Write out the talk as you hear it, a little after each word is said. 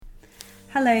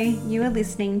Hello, you are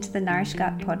listening to the Nourish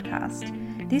Gut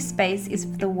podcast. This space is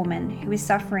for the woman who is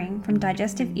suffering from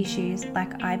digestive issues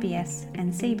like IBS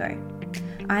and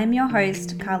SIBO. I am your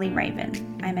host, Carly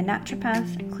Raven. I'm a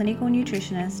naturopath, clinical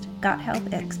nutritionist, gut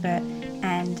health expert,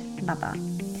 and mother.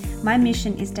 My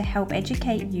mission is to help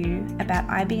educate you about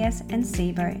IBS and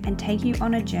SIBO and take you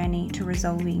on a journey to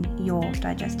resolving your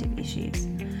digestive issues.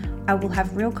 I will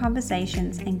have real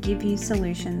conversations and give you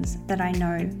solutions that I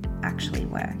know actually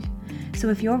work. So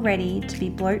if you're ready to be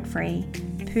bloat-free,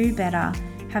 poo better,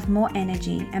 have more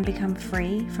energy and become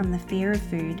free from the fear of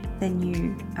food, then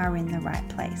you are in the right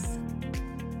place.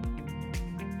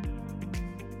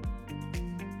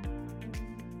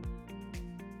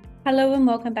 Hello and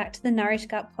welcome back to the Nourish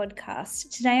Gut podcast.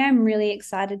 Today I'm really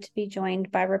excited to be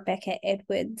joined by Rebecca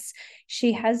Edwards.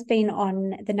 She has been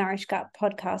on the Nourish Gut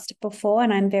podcast before,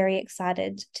 and I'm very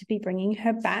excited to be bringing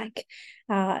her back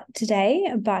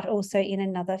today, but also in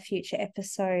another future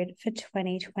episode for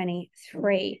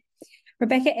 2023.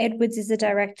 Rebecca Edwards is the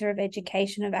Director of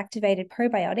Education of Activated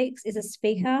Probiotics, is a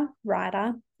speaker,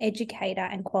 writer, educator,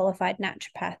 and qualified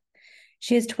naturopath.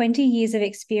 She has 20 years of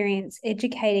experience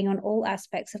educating on all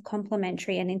aspects of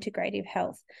complementary and integrative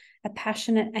health. A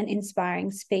passionate and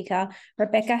inspiring speaker,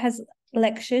 Rebecca has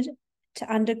lectured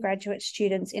to undergraduate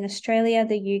students in Australia,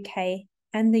 the UK,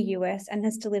 and the US, and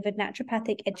has delivered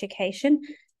naturopathic education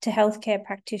to healthcare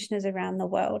practitioners around the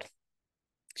world.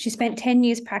 She spent 10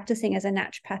 years practicing as a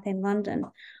naturopath in London,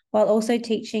 while also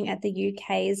teaching at the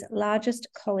UK's largest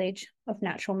college of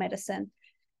natural medicine.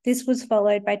 This was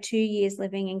followed by 2 years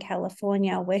living in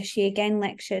California, where she again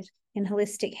lectured in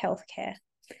holistic healthcare.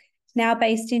 Now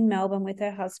based in Melbourne with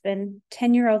her husband,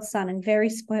 10-year-old son, and very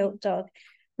spoilt dog,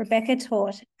 Rebecca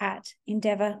taught at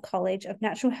Endeavour College of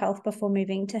Natural Health before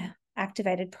moving to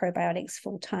Activated Probiotics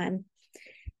full-time.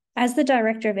 As the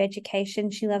Director of Education,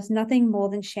 she loves nothing more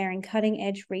than sharing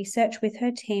cutting-edge research with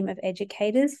her team of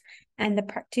educators and the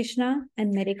practitioner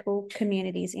and medical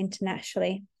communities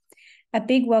internationally. A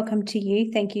big welcome to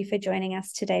you. Thank you for joining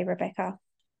us today, Rebecca.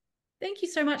 Thank you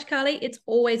so much, Carly. It's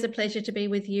always a pleasure to be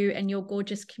with you and your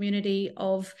gorgeous community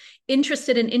of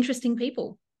interested and interesting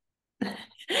people.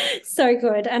 So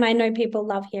good. And I know people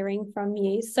love hearing from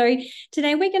you. So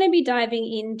today we're going to be diving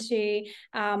into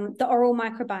the oral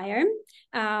microbiome,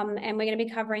 and we're going to be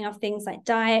covering off things like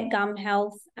diet, gum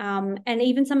health, and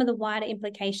even some of the wider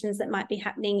implications that might be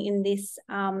happening in this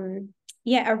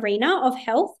arena of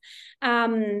health.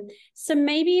 So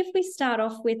maybe if we start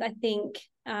off with, I think,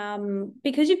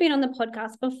 because you've been on the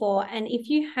podcast before, and if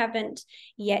you haven't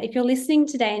yet, if you're listening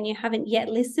today and you haven't yet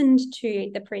listened to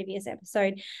the previous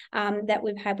episode that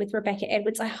we've had with Rebecca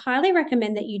Edwards, I highly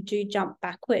recommend that you do jump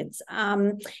backwards.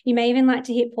 You may even like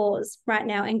to hit pause right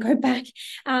now and go back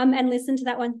and listen to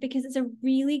that one, because it's a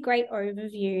really great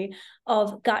overview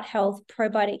of gut health,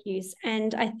 probiotic use,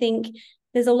 and I think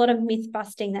there's a lot of myth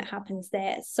busting that happens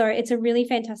there. So it's a really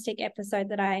fantastic episode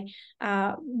that I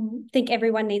think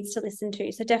everyone needs to listen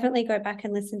to. So definitely go back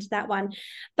and listen to that one.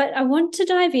 But I want to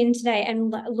dive in today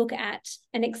and look at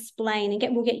and explain,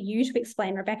 and we'll get you to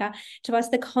explain, Rebecca, to us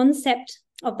the concept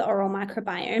of the oral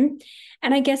microbiome,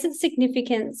 and I guess its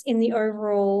significance in the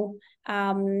overall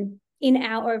in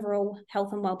our overall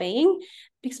health and well-being,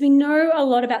 because we know a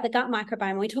lot about the gut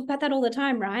microbiome. We talk about that all the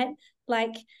time, right?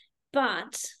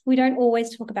 But we don't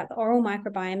always talk about the oral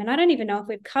microbiome, and I don't even know if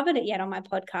we've covered it yet on my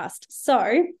podcast.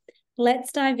 So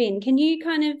let's dive in. Can you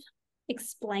kind of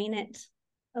explain it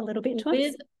a little bit to us?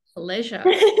 With pleasure.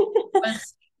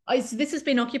 This has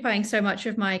been occupying so much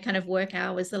of my kind of work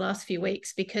hours the last few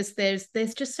weeks, because there's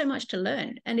just so much to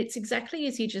learn. And it's exactly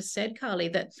as you just said, Carly,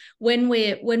 that when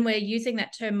we're using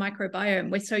that term microbiome,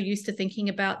 we're so used to thinking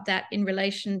about that in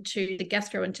relation to the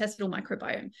gastrointestinal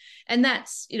microbiome. And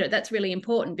that's really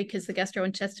important, because the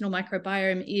gastrointestinal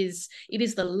microbiome is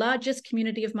the largest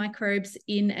community of microbes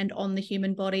in and on the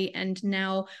human body. And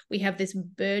now we have this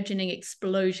burgeoning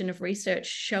explosion of research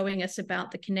showing us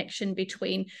about the connection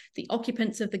between the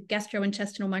occupants of the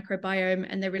gastrointestinal microbiome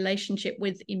and their relationship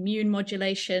with immune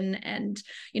modulation and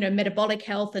metabolic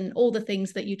health and all the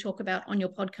things that you talk about on your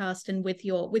podcast and with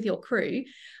your crew.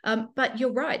 But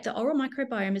you're right, the oral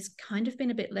microbiome has kind of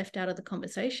been a bit left out of the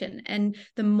conversation. And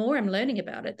the more I'm learning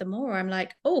about it, the more I'm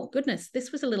like, oh goodness,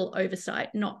 this was a little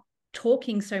oversight, not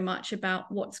talking so much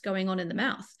about what's going on in the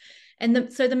mouth.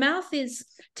 And so the mouth is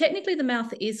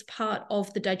part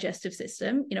of the digestive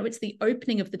system. It's the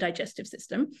opening of the digestive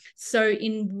system. So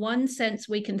in one sense,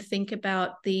 we can think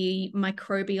about the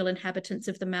microbial inhabitants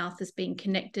of the mouth as being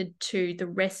connected to the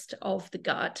rest of the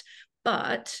gut,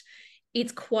 but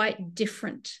it's quite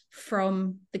different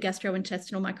from the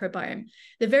gastrointestinal microbiome.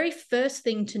 The very first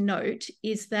thing to note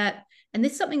is that And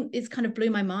this something is kind of blew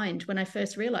my mind when I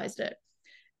first realized it.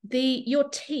 Your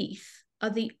teeth are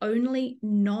the only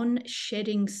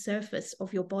non-shedding surface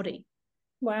of your body.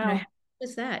 Wow. How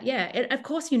is that? Yeah, of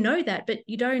course you know that, but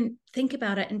you don't think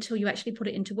about it until you actually put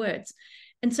it into words.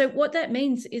 And so what that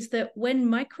means is that when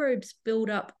microbes build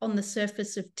up on the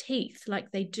surface of teeth,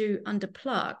 like they do under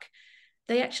plaque,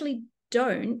 they actually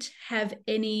don't have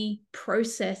any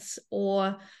process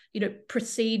or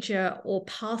procedure or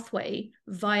pathway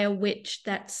via which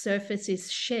that surface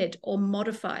is shed or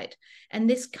modified. And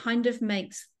this kind of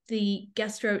makes the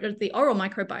oral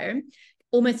microbiome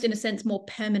almost in a sense more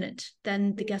permanent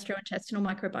than the gastrointestinal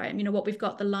microbiome. What we've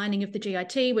got, the lining of the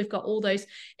GIT, we've got all those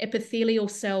epithelial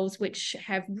cells which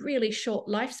have really short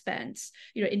lifespans.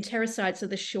 Enterocytes are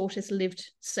the shortest lived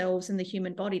cells in the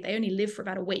human body. They only live for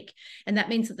about a week. And that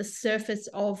means that the surface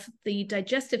of the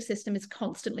digestive system is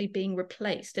constantly being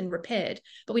replaced and repaired.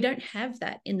 But we don't have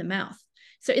that in the mouth.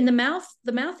 So in the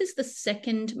mouth is the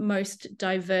second most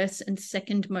diverse and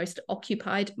second most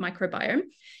occupied microbiome.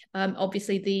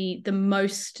 Obviously, the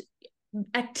most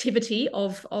activity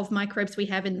of microbes we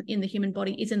have in the human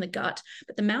body is in the gut,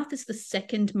 but the mouth is the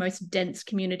second most dense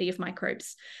community of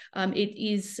microbes. It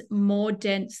is more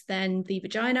dense than the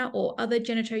vagina or other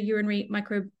genitourinary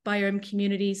microbiome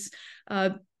communities.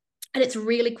 And it's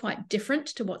really quite different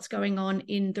to what's going on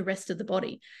in the rest of the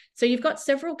body. So you've got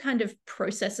several kind of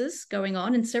processes going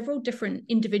on and several different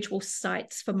individual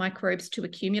sites for microbes to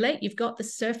accumulate. You've got the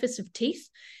surface of teeth,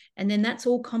 and then that's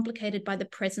all complicated by the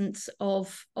presence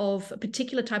of a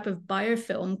particular type of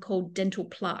biofilm called dental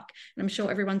plaque. And I'm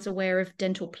sure everyone's aware of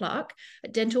dental plaque.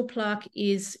 Dental plaque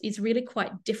is really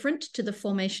quite different to the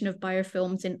formation of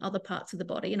biofilms in other parts of the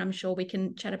body. And I'm sure we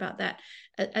can chat about that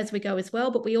as we go as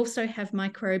well. But we also have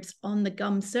microbes on the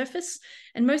gum surface.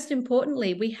 And most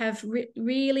importantly, we have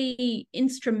really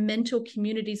instrumental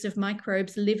communities of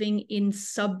microbes living in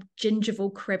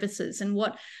subgingival crevices. And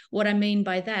what I mean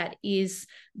by that is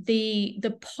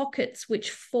the pockets which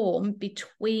form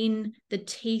between the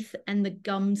teeth and the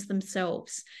gums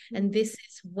themselves. And this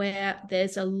is where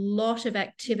there's a lot of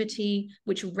activity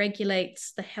which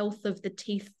regulates the health of the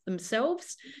teeth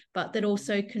themselves, but that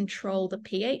also control the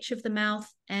pH of the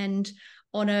mouth, and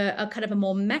on a kind of a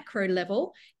more macro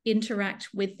level, interact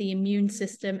with the immune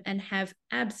system and have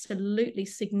absolutely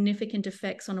significant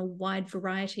effects on a wide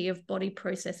variety of body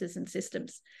processes and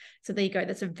systems. So there you go.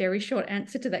 That's a very short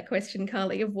answer to that question,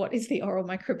 Carly, of what is the oral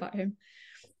microbiome.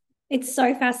 It's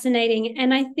so fascinating.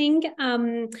 And I think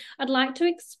I'd like to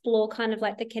explore kind of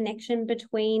like the connection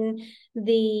between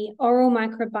the oral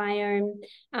microbiome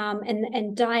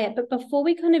and diet. But before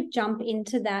we kind of jump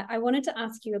into that, I wanted to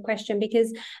ask you a question,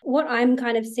 because what I'm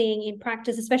kind of seeing in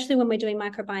practice, especially when we're doing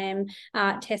microbiome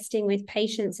testing with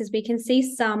patients, is we can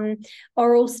see some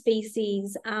oral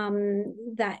species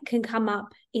that can come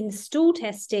up in stool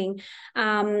testing.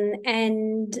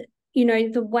 And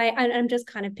the way, I'm just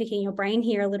kind of picking your brain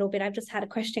here a little bit. I've just had a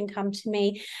question come to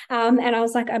me and I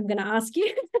was like, I'm going to ask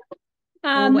you.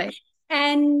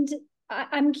 And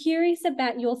I'm curious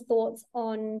about your thoughts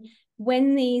on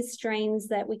when these strains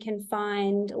that we can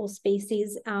find, or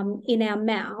species in our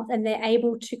mouth, and they're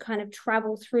able to kind of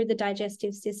travel through the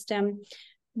digestive system,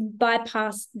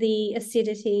 bypass the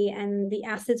acidity and the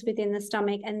acids within the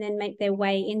stomach, and then make their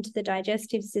way into the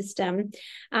digestive system.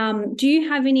 Do you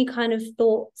have any kind of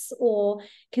thoughts or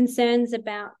concerns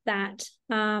about that?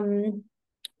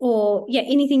 Or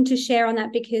anything to share on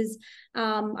that? Because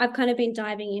I've kind of been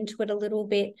diving into it a little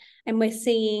bit, and we're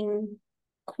seeing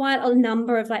quite a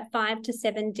number of like 5 to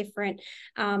 7 different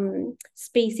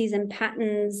species and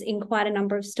patterns in quite a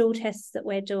number of stool tests that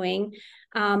we're doing.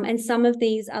 And some of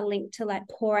these are linked to like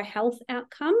poorer health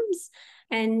outcomes.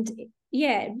 And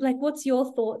what's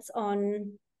your thoughts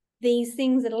on these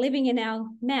things that are living in our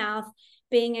mouth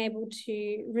being able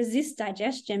to resist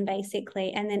digestion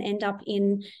basically, and then end up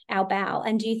in our bowel?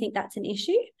 And do you think that's an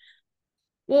issue?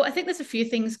 Well, I think there's a few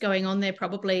things going on there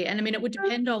probably. And I mean, it would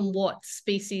depend on what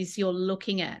species you're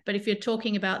looking at. But if you're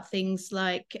talking about things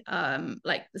like the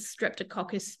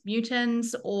Streptococcus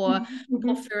mutans or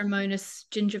Porphyromonas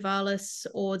gingivalis,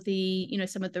 or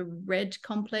some of the red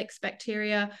complex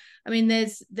bacteria, I mean,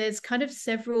 there's kind of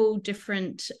several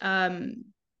different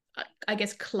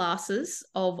classes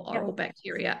of oral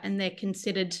bacteria, and they're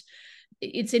considered.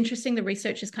 It's interesting, the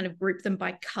researchers kind of group them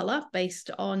by color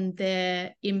based on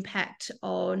their impact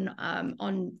on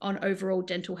overall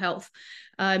dental health.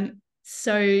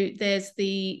 So there's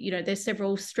there's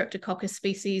several Streptococcus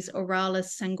species,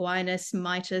 Oralis, Sanguinus,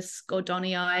 Mitis,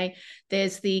 Gordonii.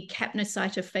 There's the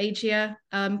Capnocytophagia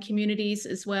communities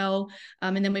as well.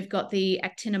 And then we've got the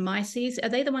Actinomyces. Are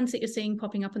they the ones that you're seeing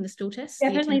popping up in the stool tests?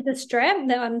 Definitely the strep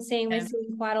that I'm seeing. We're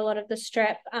seeing quite a lot of the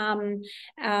strep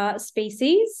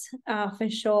species for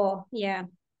sure. Yeah.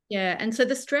 Yeah, and so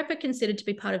the strep are considered to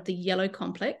be part of the yellow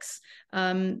complex,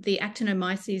 the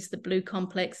actinomyces, the blue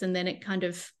complex, and then it kind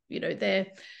of, they're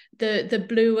the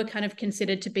blue are kind of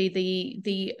considered to be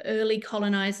the early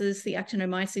colonizers, the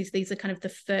actinomyces. These are kind of the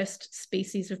first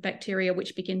species of bacteria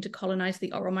which begin to colonize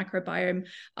the oral microbiome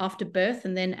after birth,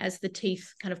 and then as the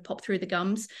teeth kind of pop through the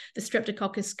gums, the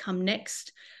streptococcus come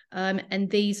next. And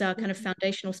these are kind of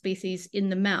foundational species in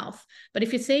the mouth. But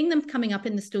if you're seeing them coming up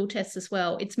in the stool tests as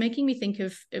well, it's making me think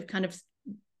of kind of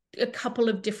a couple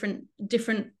of different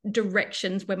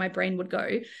directions where my brain would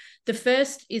go. The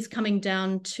first is coming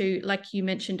down to, like you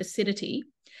mentioned, acidity.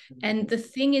 And the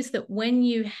thing is that when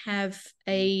you have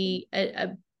a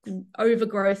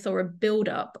overgrowth or a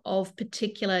buildup of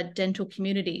particular dental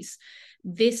communities,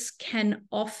 this can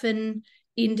often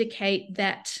indicate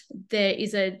that there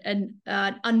is an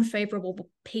unfavorable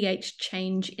pH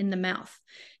change in the mouth.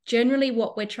 Generally,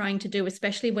 what we're trying to do,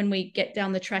 especially when we get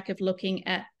down the track of looking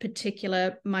at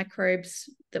particular microbes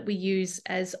that we use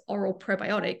as oral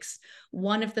probiotics,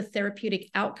 one of the therapeutic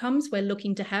outcomes we're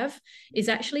looking to have is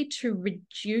actually to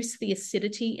reduce the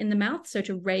acidity in the mouth, so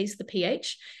to raise the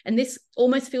pH. And this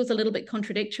almost feels a little bit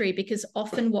contradictory, because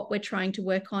often what we're trying to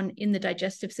work on in the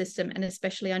digestive system, and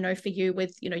especially I know for you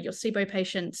with, your SIBO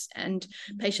patients and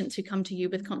patients who come to you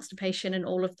with constipation and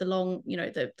all of the long,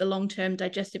 the long-term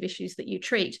digestive issues that you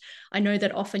treat, I know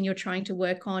that often you're trying to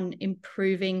work on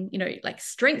improving, like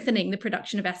strengthening the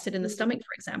production of acid in the stomach,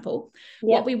 for example.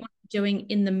 What we want to be doing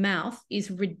in the mouth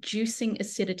is reducing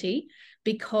acidity,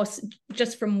 because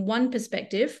just from one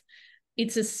perspective,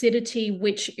 it's acidity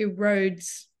which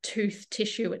erodes tooth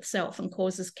tissue itself and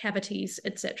causes cavities,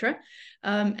 etc.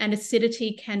 And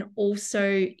acidity can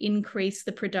also increase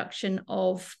the production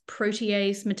of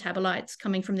protease metabolites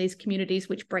coming from these communities,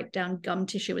 which break down gum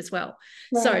tissue as well.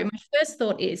 Right. So my first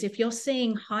thought is, if you're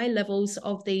seeing high levels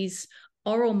of these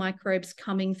oral microbes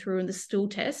coming through in the stool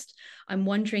test, I'm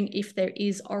wondering if there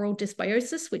is oral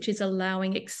dysbiosis, which is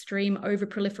allowing extreme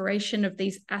overproliferation of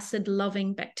these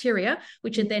acid-loving bacteria,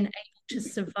 which are then able to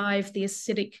survive the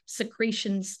acidic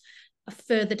secretions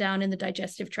further down in the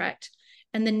digestive tract.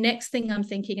 And the next thing I'm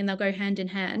thinking, and they'll go hand in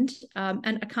hand,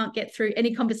 and I can't get through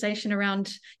any conversation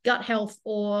around gut health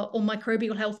or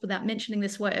microbial health without mentioning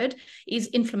this word, is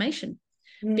inflammation.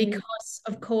 Because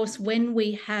of course, when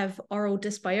we have oral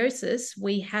dysbiosis,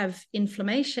 we have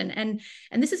inflammation. And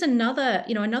this is another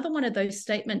one of those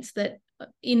statements that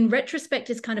in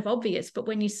retrospect is kind of obvious, but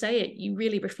when you say it, you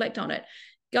really reflect on it.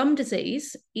 Gum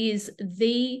disease is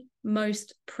the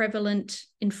most prevalent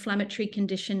inflammatory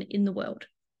condition in the world,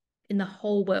 in the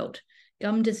whole world.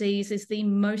 Gum disease is the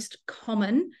most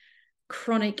common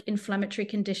chronic inflammatory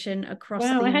condition across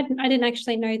I didn't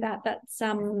actually know that. That's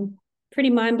pretty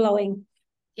mind-blowing.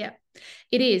 Yeah,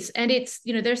 it is. And it's,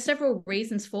 there are several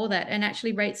reasons for that. And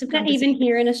actually rates of gum disease. Even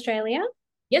here in Australia?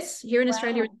 Yes, here in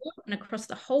Australia as well, and across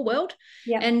the whole world.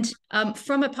 Yeah. And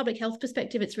from a public health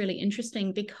perspective, it's really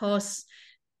interesting because,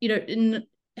 in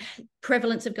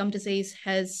prevalence of gum disease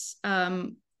has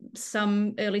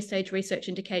some early stage research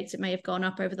indicates it may have gone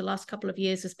up over the last couple of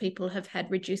years as people have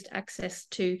had reduced access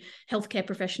to healthcare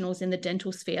professionals in the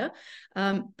dental sphere.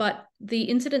 But the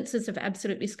incidences have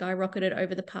absolutely skyrocketed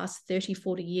over the past 30,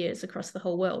 40 years across the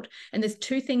whole world. And there's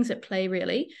two things at play,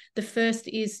 really. The first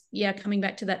is, coming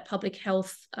back to that public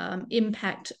health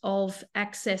impact of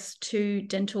access to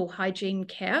dental hygiene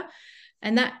care.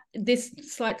 And this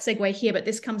slight segue here, but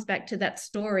this comes back to that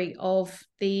story of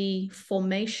the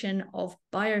formation of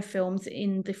biofilms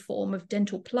in the form of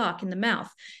dental plaque in the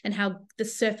mouth and how the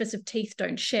surface of teeth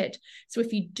don't shed. So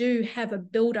if you do have a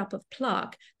buildup of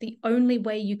plaque, the only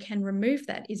way you can remove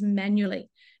that is manually.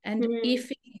 And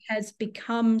if it has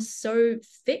become so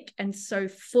thick and so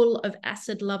full of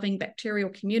acid-loving bacterial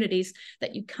communities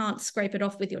that you can't scrape it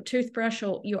off with your toothbrush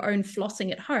or your own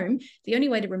flossing at home, the only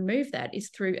way to remove that is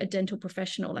through a dental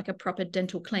professional, like a proper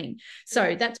dental clean.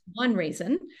 So that's one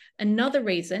reason. Another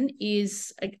reason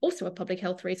is also a public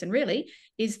health reason, really,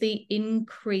 is the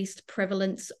increased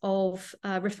prevalence of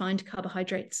refined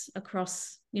carbohydrates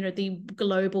across the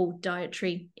global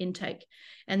dietary intake.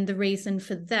 And the reason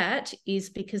for that is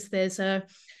because there's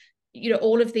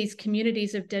all of these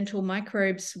communities of dental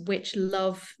microbes which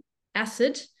love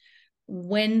acid.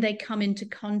 When they come into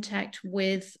contact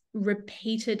with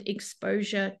repeated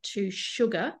exposure to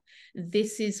sugar,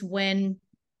 this is when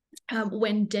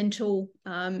when dental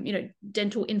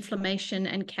inflammation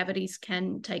and cavities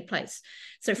can take place.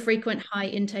 So frequent high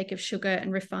intake of sugar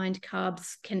and refined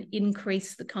carbs can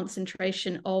increase the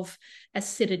concentration of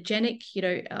acidogenic,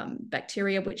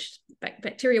 bacteria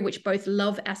which both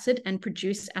love acid and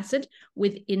produce acid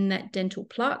within that dental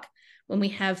plaque. When we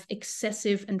have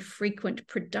excessive and frequent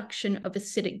production of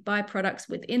acidic byproducts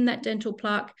within that dental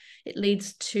plaque, it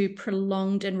leads to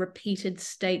prolonged and repeated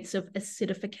states of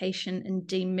acidification and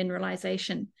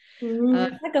demineralization.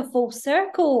 It's like a full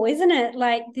circle, isn't it?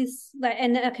 Like this,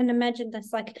 and I can imagine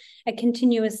that's like a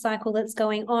continuous cycle that's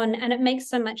going on. And it makes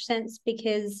so much sense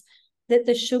because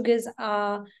the sugars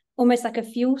are almost like a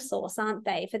fuel source, aren't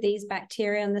they, for these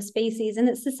bacteria and the species? And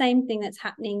it's the same thing that's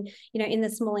happening, in the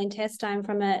small intestine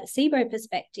from a SIBO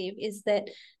perspective, is that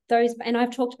those, and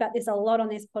I've talked about this a lot on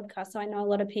this podcast, so I know a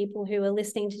lot of people who are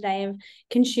listening today have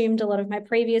consumed a lot of my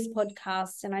previous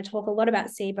podcasts, and I talk a lot about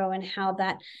SIBO and how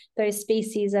that those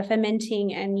species are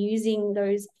fermenting and using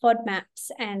those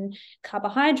FODMAPs and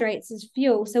carbohydrates as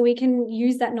fuel. So we can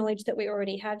use that knowledge that we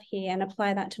already have here and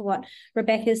apply that to what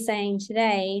Rebecca's saying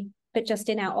today, but just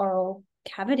in our oral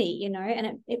cavity,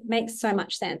 and it makes so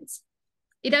much sense.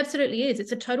 It absolutely is.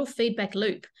 It's a total feedback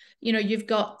loop. You've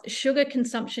got sugar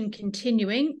consumption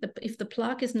continuing. If the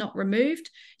plaque is not removed,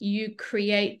 you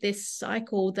create this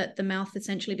cycle that the mouth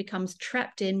essentially becomes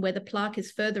trapped in, where the plaque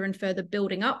is further and further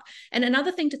building up. And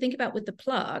another thing to think about with the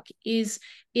plaque is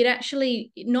it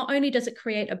actually, not only does it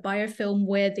create a biofilm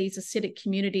where these acidic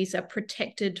communities are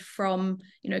protected from,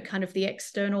 kind of the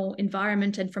external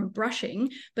environment and from brushing,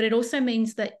 but it also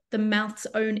means that the mouth's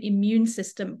own immune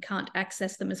system can't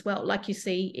access them as well, like you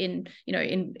see in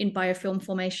biofilm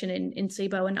formation in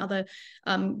SIBO and other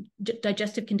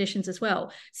digestive conditions as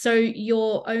well. So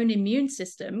your own immune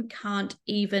system can't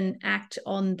even act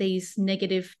on these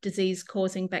negative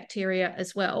disease-causing bacteria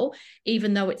as well,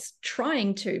 even though it's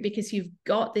trying to, because you've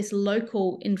got this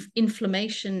local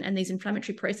inflammation and these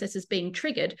inflammatory processes being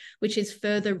triggered, which is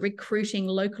further recruiting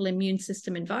local immune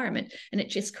system environment. And it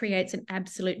just creates an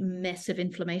absolute mess of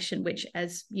inflammation, which,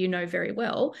 as you know very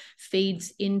well,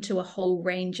 feeds into a whole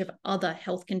range of other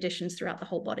health conditions throughout the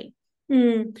whole body.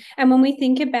 And when we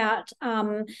think about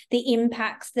the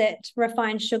impacts that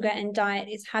refined sugar and diet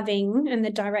is having, and the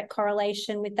direct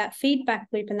correlation with that feedback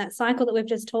loop and that cycle that we've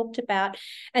just talked about,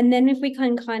 and then if we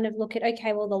can kind of look at,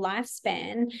 okay, well, the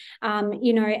lifespan,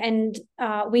 and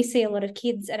we see a lot of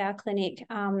kids at our clinic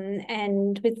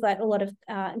and with like a lot of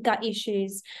gut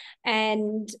issues,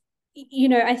 and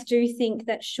I do think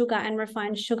that sugar and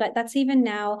refined sugar, that's even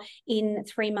now in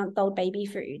 3-month-old baby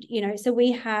food, so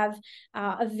we have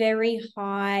a very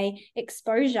high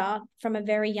exposure from a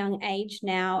very young age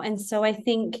now. And so I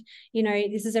think,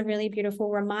 this is a really beautiful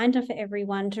reminder for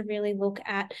everyone to really look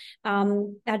at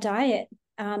our diet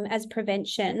as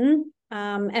prevention.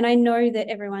 And I know that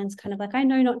everyone's kind of like, I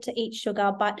know not to eat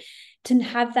sugar, but to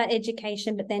have that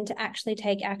education, but then to actually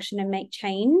take action and make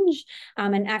change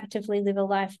and actively live a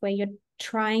life where you're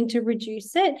trying to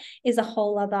reduce it is a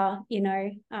whole other,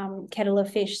 kettle of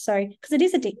fish. So, because it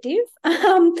is addictive,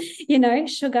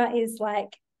 sugar is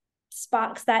like,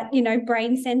 sparks that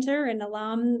brain center and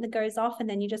alarm that goes off, and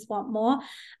then you just want more.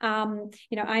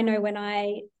 I know when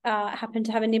I happen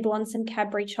to have a nibble on some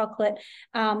Cadbury chocolate,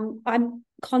 I'm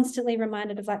constantly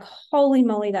reminded of like, holy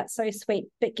moly, that's so sweet,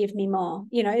 but give me more,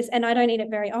 and I don't eat it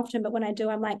very often, but when I do,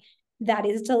 I'm like, that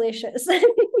is delicious. That's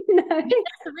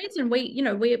the reason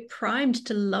we're primed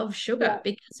to love sugar,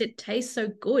 because it tastes so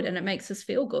good and it makes us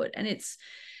feel good. And it's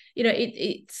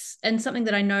and something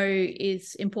that I know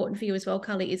is important for you as well,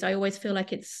 Carly, is I always feel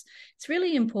like it's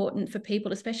really important for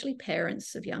people, especially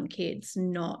parents of young kids,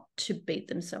 not to beat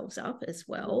themselves up as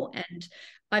well. And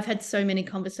I've had so many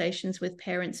conversations with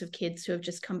parents of kids who have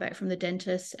just come back from the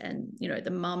dentist, and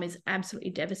the mum is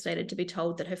absolutely devastated to be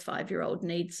told that her 5-year-old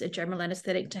needs a general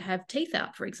anesthetic to have teeth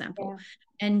out, for example. Yeah.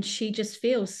 And she just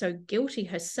feels so guilty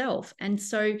herself. And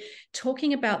so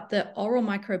talking about the oral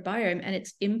microbiome and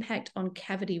its impact on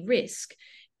cavity risk,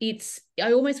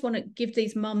 I almost want to give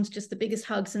these mums just the biggest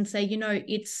hugs and say,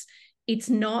 it's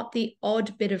not the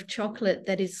odd bit of chocolate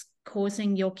that is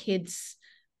causing your kids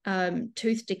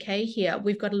tooth decay here.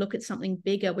 We've got to look at something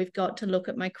bigger. We've got to look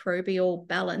at microbial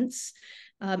balance.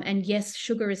 And yes,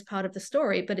 sugar is part of the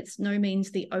story, but it's no means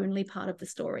the only part of the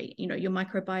story. Your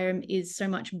microbiome is so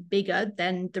much bigger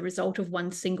than the result of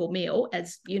one single meal,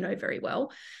 as you know very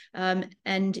well. And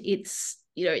it's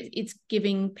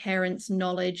giving parents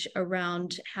knowledge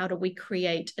around how do we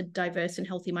create a diverse and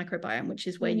healthy microbiome, which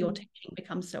is where your teaching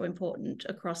becomes so important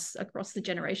across the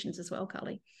generations as well,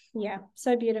 Carly. Yeah,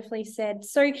 so beautifully said.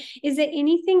 So is there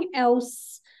anything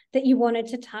else that you wanted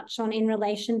to touch on in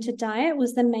relation to diet?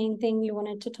 Was the main thing you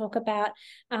wanted to talk about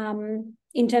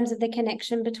in terms of the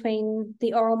connection between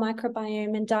the oral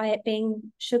microbiome and diet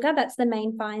being sugar? That's the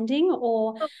main finding,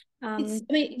 or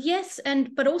yes,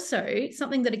 but also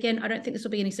something that, again, I don't think this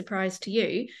will be any surprise to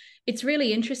you. It's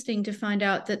really interesting to find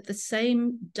out that the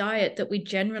same diet that we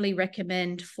generally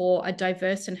recommend for a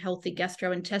diverse and healthy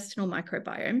gastrointestinal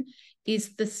microbiome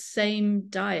is the same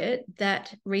diet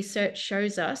that research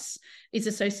shows us is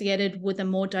associated with a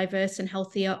more diverse and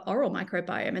healthier oral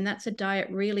microbiome. And that's a diet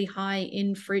really high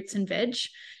in fruits and veg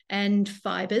and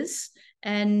fibers,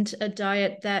 and a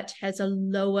diet that has a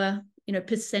lower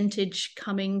percentage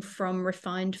coming from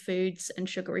refined foods and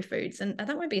sugary foods. And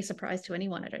that won't be a surprise to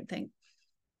anyone, I don't think.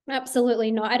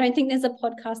 Absolutely not. I don't think there's a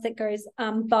podcast that goes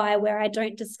by where I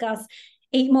don't discuss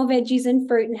eat more veggies and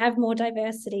fruit and have more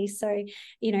diversity. So,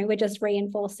 we're just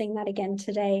reinforcing that again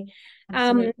today.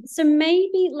 So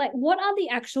maybe, like, what are the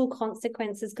actual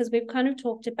consequences? Because we've kind of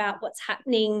talked about what's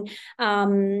happening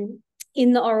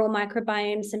in the oral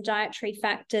microbiome, some dietary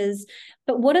factors,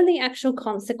 but what are the actual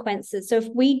consequences? So if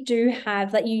we do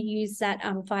have, like, you use that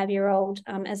 5-year-old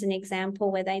as an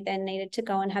example, where they then needed to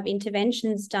go and have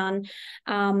interventions done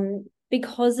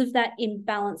because of that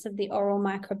imbalance of the oral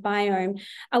microbiome.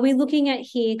 Are we looking at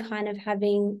here kind of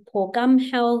having poor gum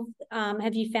health?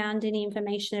 Have you found any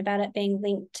information about it being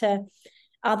linked to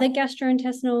other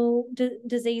gastrointestinal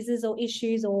diseases or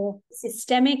issues, or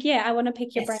systemic? Yeah, I want to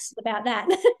pick your brain about that.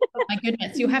 Oh my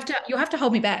goodness, you have to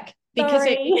hold me back, because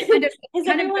Sorry. Has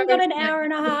everyone got an hour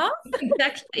and a half?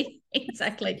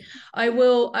 Exactly.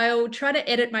 I'll try to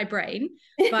edit my brain,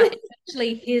 but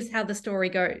essentially here's how the story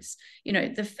goes.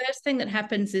 The first thing that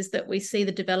happens is that we see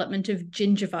the development of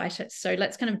gingivitis. So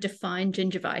let's kind of define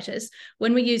gingivitis.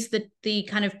 When we use the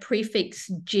kind of prefix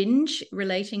ginge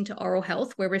relating to oral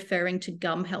health, we're referring to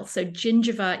gum health. So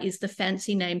gingiva is the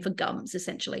fancy name for gums,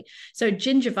 essentially. So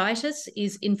gingivitis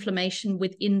is inflammation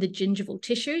within the gingival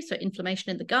tissue, so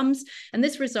inflammation in the gums, and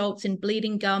this results in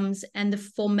bleeding gums and the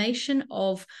formation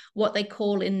of what they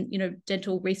call in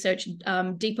dental research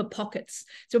deeper pockets.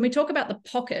 So when we talk about the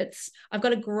pockets, I've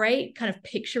got a great kind of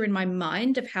picture in my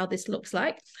mind of how this looks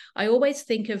like. I always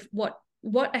think of what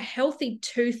a healthy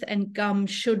tooth and gum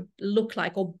should look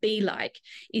like or be like.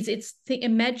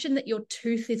 Imagine that your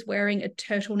tooth is wearing a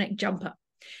turtleneck jumper,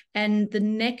 and the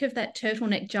neck of that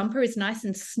turtleneck jumper is nice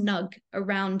and snug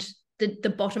around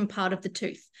the bottom part of the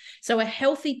tooth. So a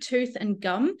healthy tooth and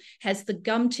gum has the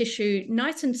gum tissue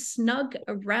nice and snug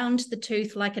around the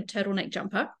tooth like a turtleneck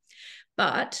jumper.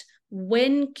 But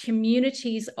when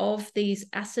communities of these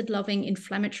acid-loving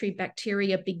inflammatory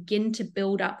bacteria begin to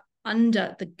build up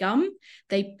under the gum,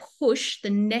 they push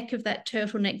the neck of that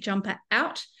turtleneck jumper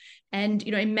out. And,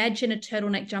 imagine a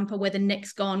turtleneck jumper where the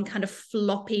neck's gone kind of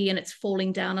floppy and it's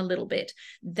falling down a little bit.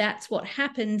 That's what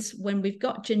happens when we've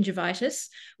got gingivitis.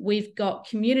 We've got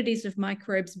communities of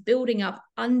microbes building up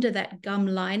under that gum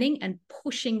lining and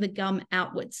pushing the gum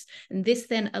outwards. And this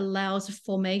then allows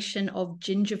formation of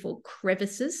gingival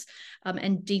crevices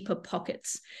and deeper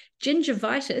pockets.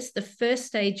 Gingivitis, the first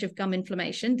stage of gum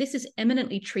inflammation, this is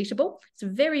eminently treatable. It's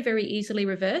very, very easily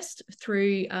reversed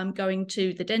through going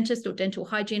to the dentist or dental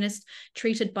hygienist,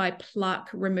 treated by plaque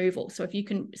removal. So if you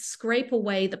can scrape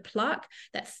away the plaque,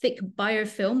 that thick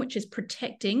biofilm, which is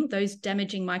protecting those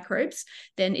damaging microbes,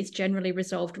 then it's generally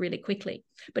resolved really quickly.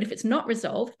 But if it's not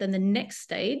resolved, then the next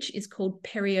stage is called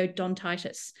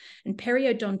periodontitis. And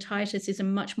periodontitis is a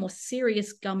much more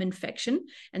serious gum infection.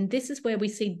 And this is where we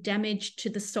see damage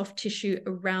to the soft tissue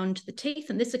around the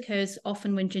teeth. And this occurs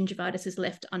often when gingivitis is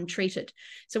left untreated.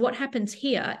 So what happens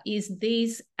here is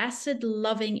these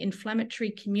acid-loving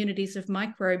inflammatory communities of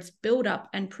microbes build up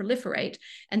and proliferate,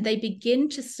 and they begin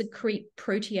to secrete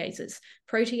proteases.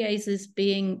 Proteases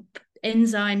being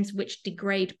enzymes which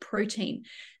degrade protein.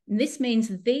 And this means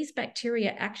these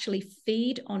bacteria actually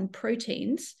feed on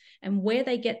proteins, and where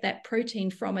they get that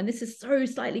protein from, and this is so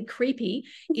slightly creepy,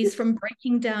 is from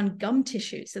breaking down gum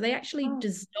tissue. So they actually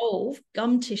dissolve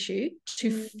gum tissue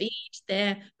to feed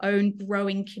their own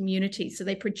growing community. So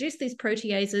they produce these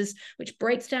proteases, which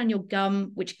breaks down your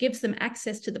gum, which gives them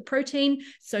access to the protein,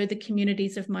 so the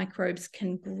communities of microbes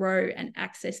can grow and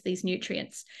access these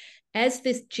nutrients. As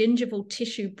this gingival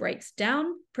tissue breaks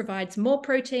down, provides more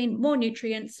protein, more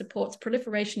nutrients, supports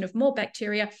proliferation of more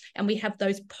bacteria, and we have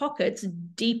those pockets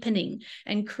deepening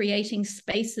and creating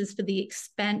spaces for the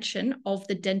expansion of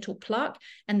the dental plaque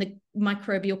and the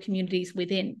microbial communities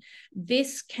within.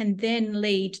 This can then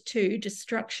lead to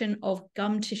destruction of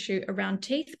gum tissue around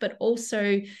teeth, but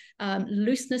also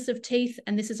looseness of teeth.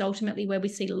 And this is ultimately where we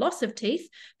see loss of teeth,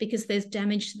 because there's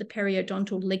damage to the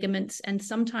periodontal ligaments. And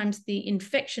sometimes the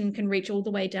infection can reach all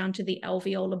the way down to the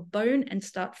alveolar bone and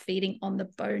start feeding on the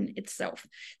bone itself.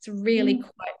 It's really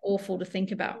quite awful to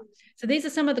think about. So these are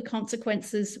some of the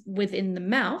consequences within the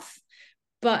mouth,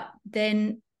 but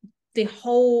then the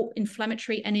whole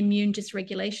inflammatory and immune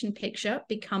dysregulation picture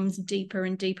becomes deeper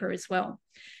and deeper as well.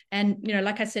 And, you know,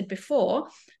 like I said before,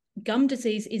 gum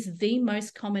disease is the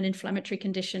most common inflammatory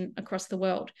condition across the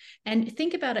world. And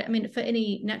think about it. I mean, for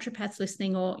any naturopaths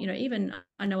listening, or, you know, even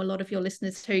I know a lot of your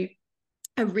listeners who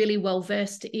are really well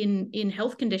versed in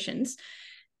health conditions.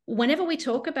 Whenever we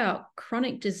talk about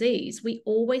chronic disease, we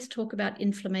always talk about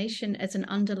inflammation as an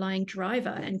underlying driver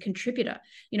and contributor.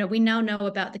 You know, we now know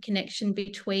about the connection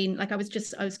between, like I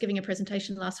was giving a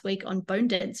presentation last week on bone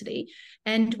density,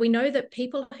 and we know that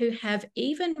people who have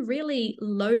even really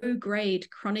low grade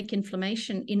chronic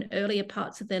inflammation in earlier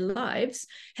parts of their lives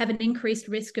have an increased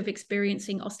risk of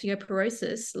experiencing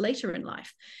osteoporosis later in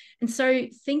life. And so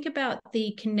think about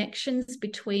the connections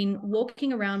between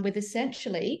walking around with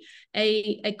essentially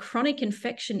a chronic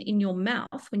infection in your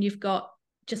mouth when you've got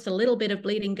just a little bit of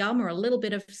bleeding gum or a little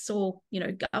bit of sore, you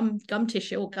know, gum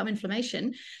tissue or gum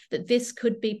inflammation, that this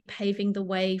could be paving the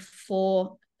way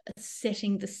for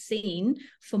setting the scene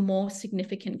for more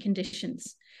significant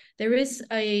conditions. There is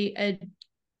a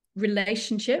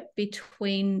relationship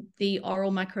between the oral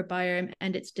microbiome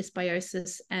and its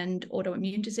dysbiosis and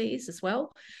autoimmune disease as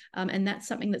well. And that's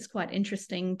something that's quite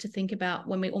interesting to think about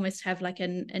when we almost have like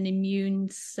an immune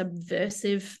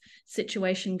subversive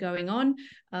situation going on.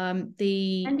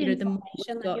 Inflammation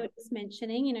that you were just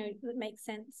mentioning, you know, it makes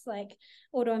sense. Like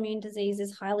autoimmune disease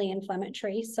is highly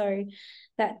inflammatory. So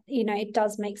that, you know, it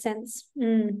does make sense.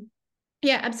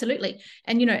 Yeah, absolutely.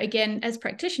 And, you know, again, as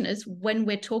practitioners, when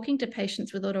we're talking to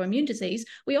patients with autoimmune disease,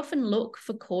 we often look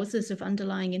for causes of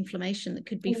underlying inflammation that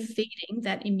could be feeding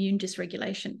that immune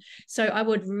dysregulation. So I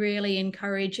would really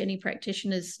encourage any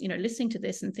practitioners, you know, listening to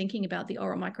this and thinking about the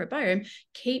oral microbiome,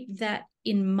 keep that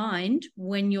in mind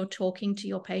when you're talking to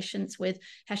your patients with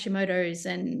Hashimoto's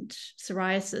and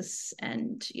psoriasis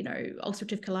and, you know,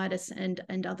 ulcerative colitis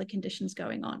and other conditions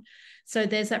going on. So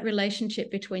there's that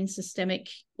relationship between systemic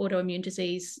autoimmune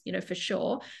disease, you know, for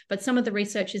sure. But some of the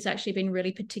research has actually been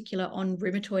really particular on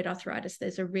rheumatoid arthritis.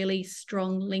 There's a really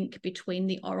strong link between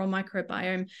the oral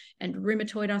microbiome and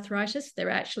rheumatoid arthritis. There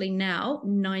are actually now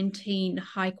 19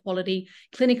 high quality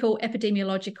clinical,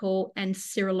 epidemiological, and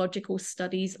serological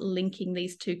studies linking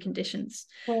these two conditions.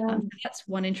 Wow. So that's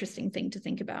one interesting thing to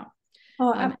think about.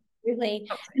 Oh, absolutely.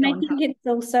 And I think it's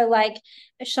also like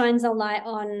it shines a light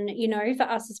on, you know, for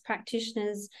us as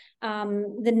practitioners,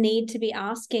 the need to be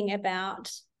asking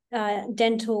about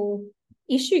dental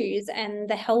issues and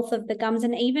the health of the gums.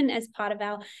 And even as part of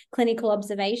our clinical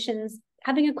observations,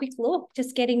 having a quick look,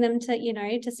 just getting them to, you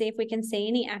know, to see if we can see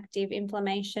any active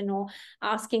inflammation, or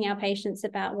asking our patients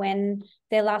about when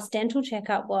their last dental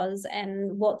checkup was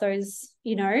and what those,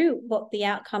 you know, what the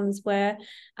outcomes were,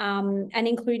 and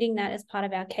including that as part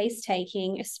of our case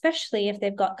taking, especially if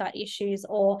they've got gut issues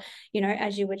or, you know,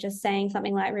 as you were just saying,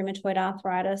 something like rheumatoid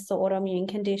arthritis or autoimmune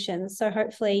conditions. So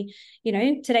hopefully, you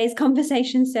know, today's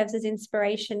conversation serves as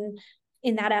inspiration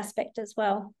in that aspect as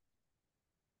well.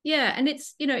 Yeah, and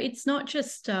it's, you know, it's not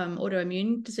just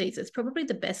autoimmune disease. It's probably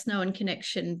the best known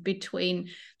connection between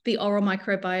the oral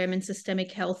microbiome and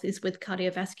systemic health is with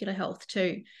cardiovascular health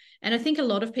too. And I think a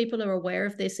lot of people are aware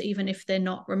of this, even if they're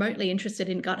not remotely interested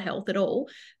in gut health at all,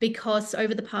 because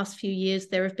over the past few years,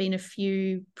 there have been a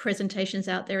few presentations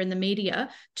out there in the media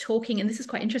talking, and this is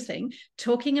quite interesting,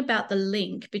 talking about the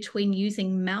link between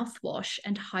using mouthwash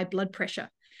and high blood pressure.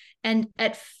 And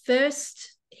at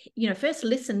first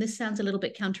listen, this sounds a little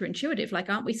bit counterintuitive. Like,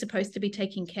 aren't we supposed to be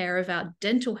taking care of our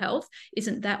dental health?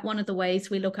 Isn't that one of the ways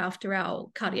we look after our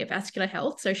cardiovascular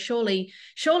health? So surely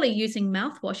using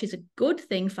mouthwash is a good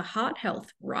thing for heart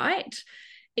health, right?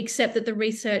 Except that the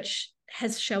research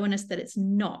has shown us that it's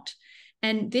not.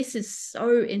 And this is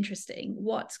so interesting.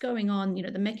 What's going on? You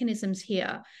know, the mechanisms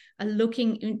here are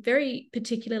looking very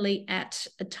particularly at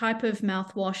a type of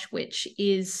mouthwash, which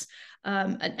is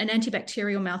an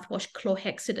antibacterial mouthwash,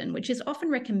 chlorhexidine, which is often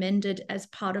recommended as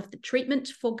part of the treatment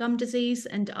for gum disease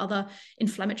and other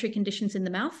inflammatory conditions in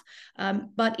the mouth.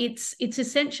 But it's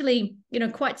essentially, you know,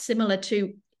 quite similar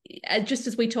to, just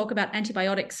as we talk about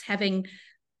antibiotics having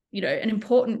an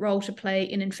important role to play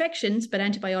in infections, but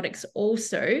antibiotics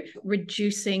also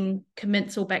reducing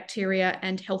commensal bacteria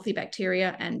and healthy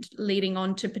bacteria and leading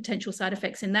on to potential side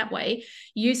effects in that way.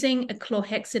 Using a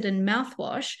chlorhexidine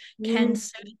mouthwash can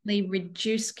certainly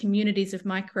reduce communities of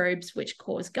microbes which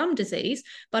cause gum disease,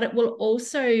 but it will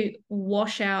also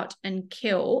wash out and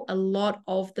kill a lot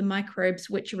of the microbes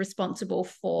which are responsible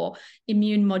for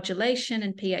immune modulation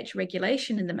and pH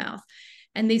regulation in the mouth.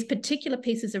 And these particular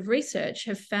pieces of research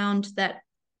have found that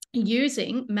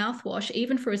using mouthwash,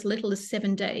 even for as little as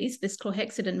 7 days, this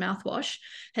chlorhexidine mouthwash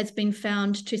has been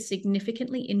found to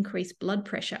significantly increase blood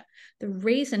pressure. The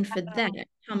reason for that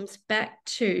comes back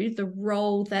to the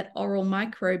role that oral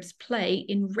microbes play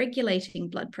in regulating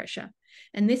blood pressure.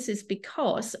 And this is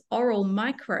because oral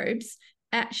microbes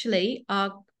actually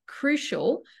are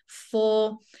crucial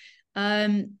for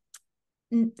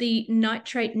the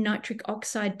nitrate nitric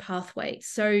oxide pathway.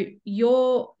 So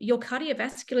your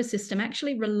cardiovascular system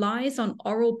actually relies on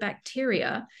oral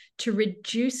bacteria to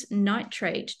reduce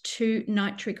nitrate to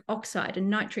nitric oxide. And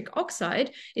nitric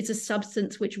oxide is a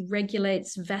substance which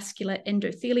regulates vascular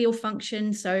endothelial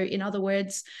function. So in other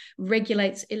words,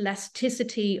 regulates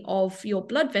elasticity of your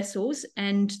blood vessels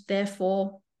and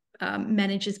therefore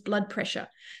manages blood pressure.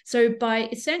 So by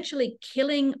essentially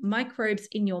killing microbes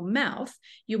in your mouth,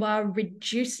 you are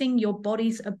reducing your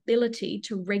body's ability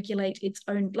to regulate its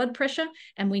own blood pressure.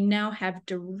 And we now have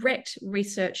direct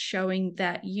research showing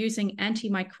that using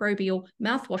antimicrobial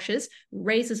mouthwashes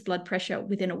raises blood pressure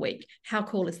within a week. How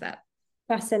cool is that?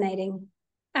 Fascinating.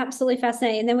 Absolutely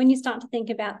fascinating. And then when you start to think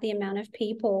about the amount of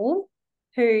people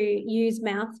who use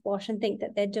mouthwash and think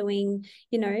that they're doing,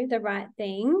 the right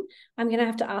thing, I'm going to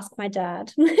have to ask my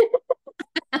dad.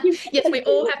 Yes, we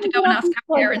all have to go and ask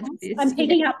our parents this. I'm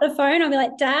picking up the phone. I'll be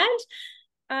like, Dad,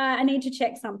 I need to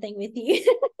check something with you.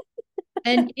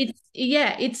 And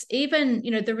it's even,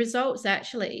 the results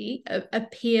actually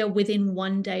appear within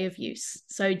 1 day of use.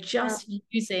 So just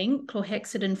using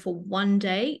chlorhexidine for 1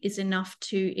 day is enough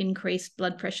to increase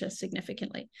blood pressure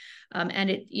significantly. And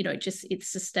it's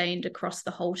sustained across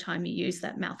the whole time you use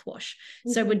that mouthwash.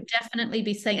 So would definitely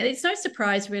be saying, and it's no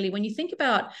surprise really when you think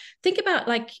about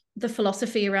like the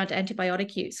philosophy around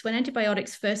antibiotic use. When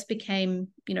antibiotics first became,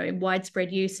 in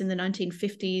widespread use in the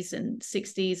 1950s and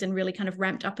 60s and really kind of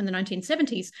ramped up in the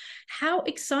 1970s, how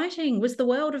exciting was the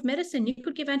world of medicine? You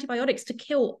could give antibiotics to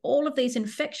kill all of these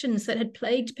infections that had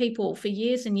plagued people for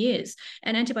years and years.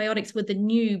 And antibiotics were the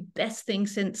new best thing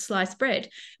since sliced bread.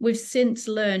 We've since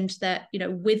learned that,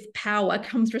 with power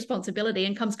comes responsibility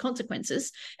and comes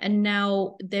consequences. And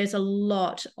now there's a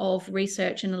lot of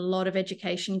research and a lot of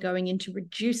education going into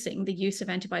reducing the use of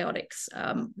antibiotics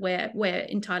where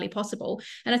entirely possible.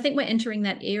 And I think we're entering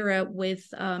that era with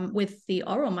the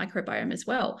oral microbiome as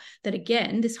well. That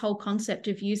again, this whole concept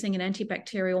of using an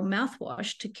antibacterial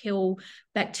mouthwash to kill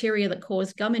bacteria that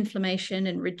cause gum inflammation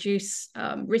and reduce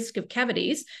risk of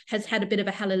cavities has had a bit of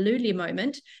a hallelujah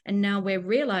moment. And now we're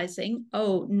realizing,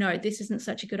 oh no, this isn't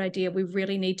such a good idea. We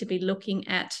really need to be looking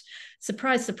at,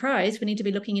 surprise, surprise, we need to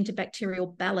be looking into bacterial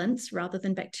balance rather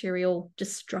than bacterial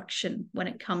destruction when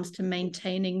it comes to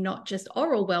maintaining not just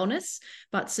oral wellness,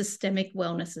 but systemic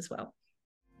wellness as well.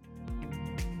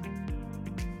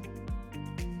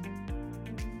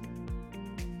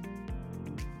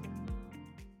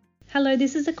 Hello,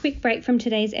 this is a quick break from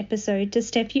today's episode to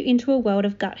step you into a world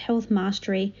of gut health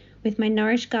mastery with my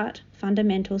Nourish Gut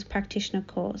Fundamentals Practitioner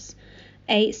course,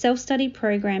 a self-study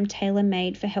program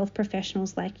tailor-made for health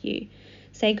professionals like you.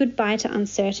 Say goodbye to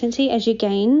uncertainty as you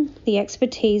gain the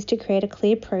expertise to create a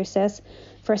clear process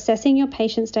for assessing your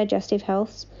patient's digestive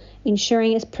health,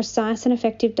 ensuring a precise and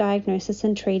effective diagnosis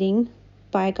and treating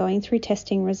by going through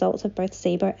testing results of both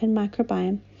SIBO and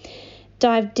microbiome.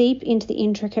 Dive deep into the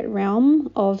intricate realm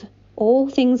of all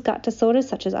things gut disorders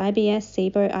such as IBS,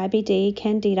 SIBO, IBD,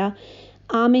 Candida,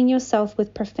 arming yourself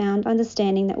with profound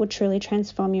understanding that will truly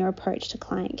transform your approach to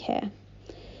client care.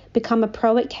 Become a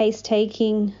pro at case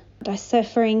taking,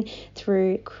 deciphering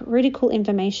through critical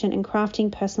information and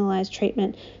crafting personalized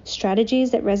treatment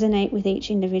strategies that resonate with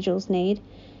each individual's need.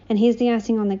 And here's the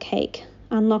icing on the cake.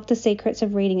 Unlock the secrets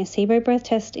of reading a SIBO breath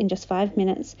test in just 5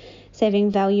 minutes, saving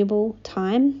valuable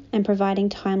time and providing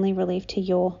timely relief to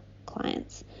your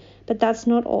clients. But that's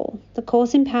not all. The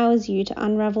course empowers you to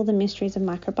unravel the mysteries of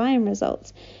microbiome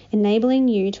results, enabling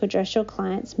you to address your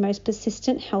clients' most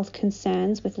persistent health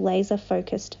concerns with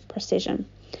laser-focused precision.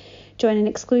 Join an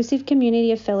exclusive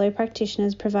community of fellow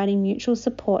practitioners providing mutual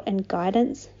support and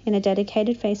guidance in a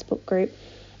dedicated Facebook group,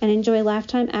 and enjoy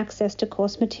lifetime access to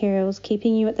course materials,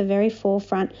 keeping you at the very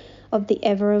forefront of the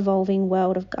ever-evolving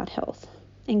world of gut health.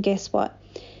 And guess what?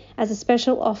 As a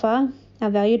special offer, our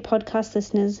valued podcast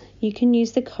listeners, you can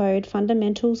use the code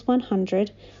Fundamentals100,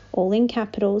 all in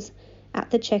capitals, at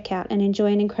the checkout and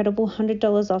enjoy an incredible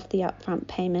 $100 off the upfront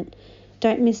payment.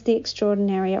 Don't miss the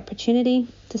extraordinary opportunity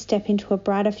to step into a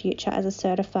brighter future as a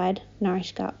certified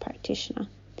Nourish Gut practitioner.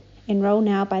 Enroll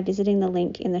now by visiting the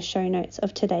link in the show notes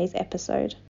of today's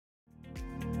episode.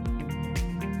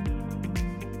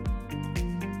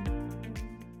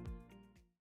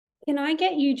 Can I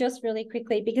get you just really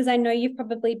quickly, because I know you've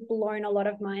probably blown a lot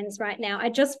of minds right now. I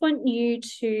just want you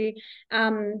to,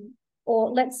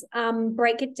 let's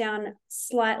break it down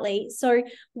slightly. So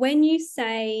when you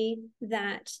say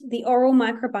that the oral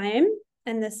microbiome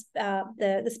and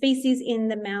the species in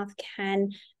the mouth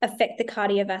can affect the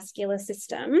cardiovascular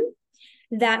system,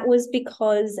 that was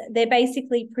because they're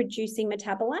basically producing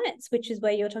metabolites, which is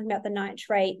where you're talking about the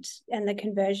nitrate and the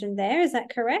conversion there. Is that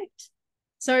correct?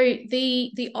 So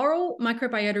the oral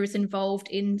microbiota is involved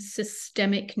in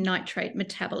systemic nitrate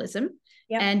metabolism,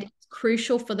 and it's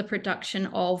crucial for the production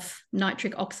of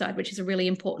nitric oxide, which is a really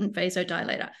important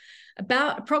vasodilator.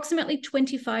 Approximately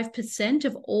 25%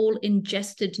 of all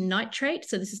ingested nitrate,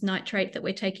 so this is nitrate that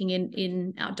we're taking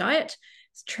in our diet,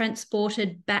 is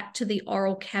transported back to the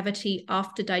oral cavity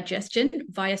after digestion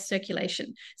via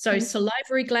circulation. So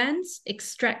salivary glands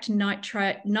extract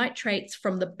nitrates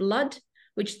from the blood,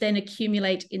 which then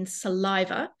accumulate in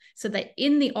saliva. So they're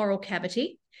in the oral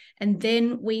cavity. And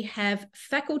then we have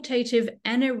facultative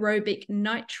anaerobic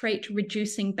nitrate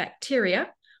reducing bacteria,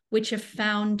 which are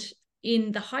found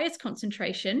in the highest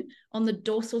concentration on the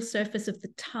dorsal surface of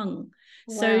the tongue.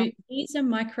 Wow. So these are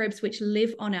microbes which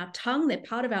live on our tongue. They're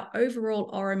part of our overall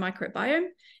oral microbiome,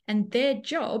 and their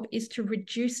job is to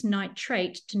reduce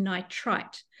nitrate to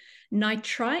nitrite.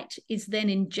 Nitrite is then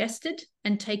ingested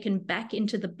and taken back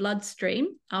into the bloodstream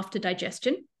after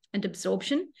digestion and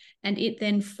absorption, and it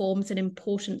then forms an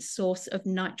important source of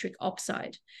nitric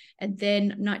oxide. And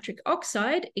then nitric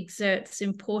oxide exerts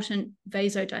important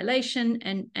vasodilation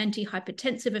and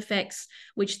antihypertensive effects,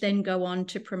 which then go on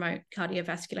to promote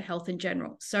cardiovascular health in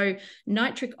general. So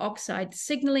nitric oxide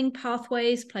signaling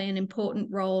pathways play an important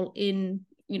role in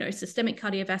systemic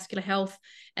cardiovascular health.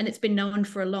 And it's been known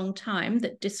for a long time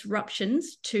that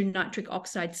disruptions to nitric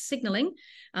oxide signaling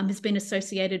has been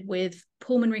associated with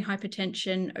pulmonary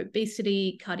hypertension,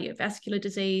 obesity, cardiovascular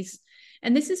disease.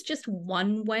 And this is just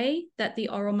one way that the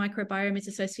oral microbiome is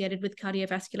associated with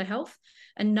cardiovascular health.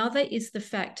 Another is the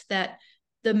fact that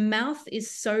the mouth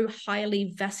is so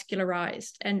highly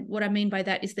vascularized. And what I mean by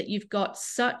that is that you've got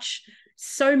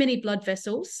so many blood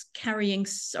vessels carrying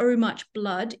so much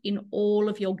blood in all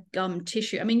of your gum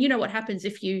tissue. I mean, you know what happens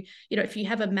if you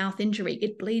have a mouth injury,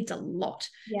 it bleeds a lot.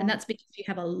 Yeah. And that's because you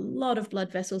have a lot of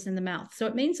blood vessels in the mouth. So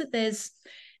it means that there's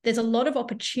a lot of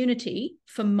opportunity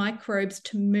for microbes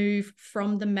to move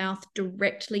from the mouth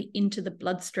directly into the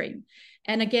bloodstream.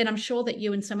 And again, I'm sure that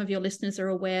you and some of your listeners are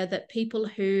aware that people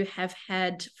who have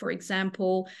had, for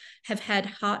example,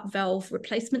 heart valve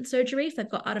replacement surgery, if they've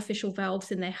got artificial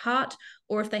valves in their heart,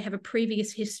 or if they have a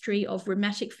previous history of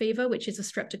rheumatic fever, which is a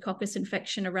streptococcus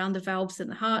infection around the valves in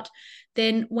the heart,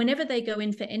 then whenever they go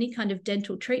in for any kind of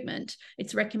dental treatment,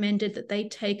 it's recommended that they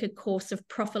take a course of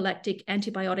prophylactic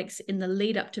antibiotics in the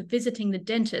lead up to visiting the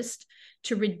dentist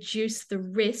to reduce the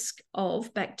risk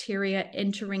of bacteria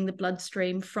entering the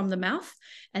bloodstream from the mouth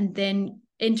and then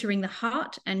entering the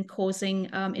heart and causing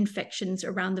infections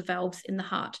around the valves in the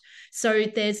heart. So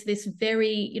there's this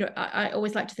very, I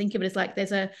always like to think of it as like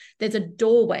there's a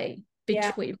doorway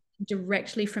between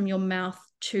directly from your mouth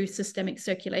to systemic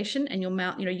circulation, and your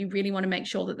mouth, you really want to make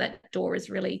sure that that door is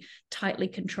really tightly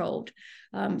controlled.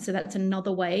 So that's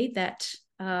another way that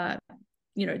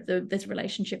there's a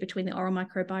relationship between the oral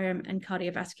microbiome and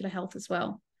cardiovascular health as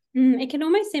well. It can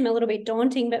almost seem a little bit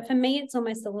daunting, but for me, it's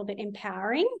almost a little bit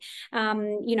empowering.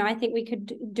 I think we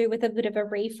could do with a bit of a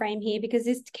reframe here, because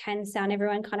this can sound,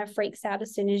 everyone kind of freaks out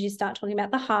as soon as you start talking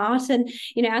about the heart and,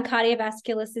 our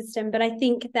cardiovascular system. But I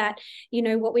think that,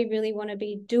 what we really want to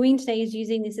be doing today is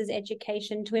using this as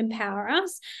education to empower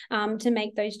us to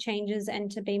make those changes and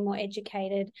to be more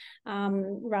educated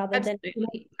rather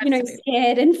Absolutely. than,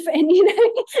 scared and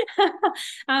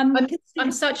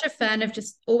I'm such a fan of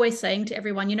just always saying to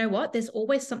everyone, you know what, there's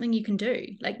always something you can do.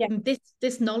 Like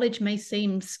this knowledge may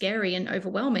seem scary and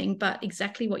overwhelming, but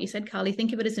exactly what you said, Carly,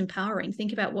 think of it as empowering.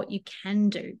 Think about what you can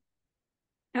do.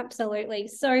 Absolutely.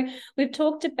 So we've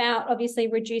talked about obviously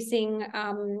reducing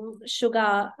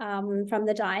sugar from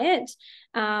the diet.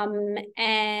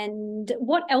 And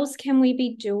what else can we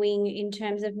be doing in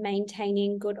terms of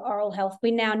maintaining good oral health?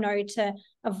 We now know to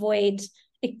avoid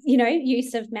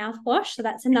use of mouthwash. So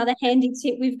that's another handy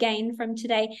tip we've gained from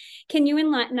today. Can you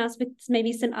enlighten us with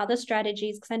maybe some other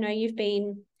strategies? Because I know you've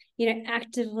been,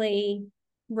 actively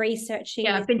researching.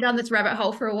 Yeah, I've been down this rabbit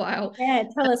hole for a while. Yeah,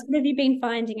 tell us, what have you been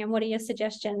finding and what are your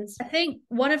suggestions? I think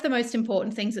one of the most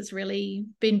important things that's really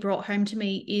been brought home to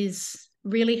me is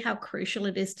really how crucial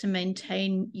it is to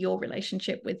maintain your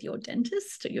relationship with your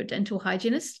dentist or your dental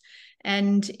hygienist.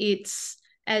 And it's,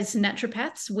 as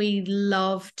naturopaths, we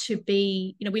love to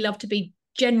be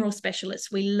general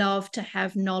specialists. We love to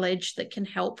have knowledge that can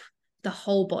help the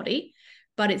whole body,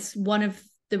 but it's one of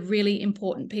the really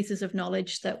important pieces of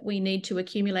knowledge that we need to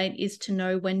accumulate is to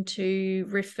know when to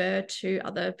refer to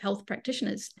other health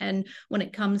practitioners. And when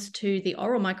it comes to the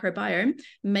oral microbiome,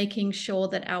 making sure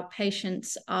that our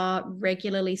patients are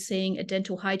regularly seeing a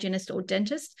dental hygienist or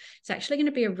dentist is actually going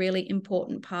to be a really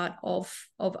important part of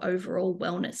overall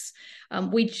wellness.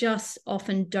 We just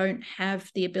often don't have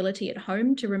the ability at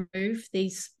home to remove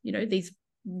these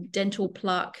dental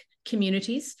plaque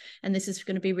communities, and this is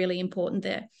going to be really important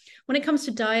there. When it comes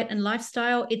to diet and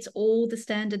lifestyle, it's all the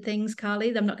standard things,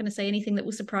 Carly. I'm not going to say anything that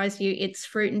will surprise you. It's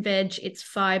fruit and veg, it's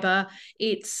fiber,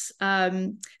 it's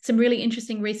some really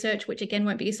interesting research, which again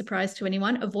won't be a surprise to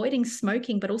anyone, avoiding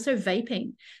smoking, but also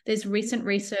vaping. There's recent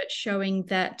research showing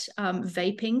that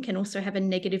vaping can also have a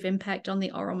negative impact on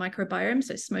the oral microbiome.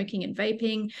 So smoking and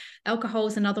vaping. Alcohol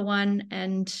is another one.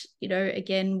 And,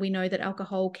 again, we know that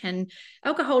alcohol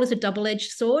is a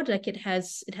double-edged sword. Like it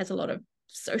has a lot of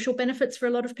social benefits for a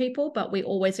lot of people, but we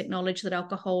always acknowledge that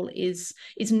alcohol is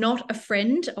not a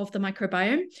friend of the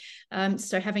microbiome.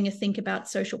 So having a think about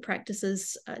social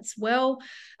practices as well.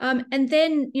 And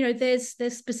then,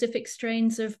 there's specific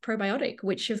strains of probiotic,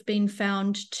 which have been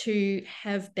found to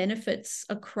have benefits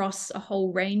across a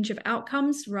whole range of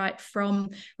outcomes, right from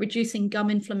reducing gum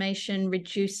inflammation,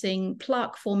 reducing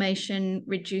plaque formation,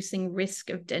 reducing risk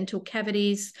of dental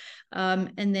cavities,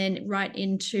 and then right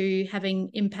into having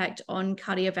impact on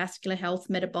cardiovascular health,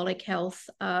 metabolic health,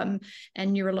 and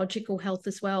neurological health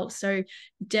as well. So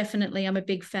definitely I'm a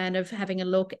big fan of having a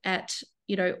look at,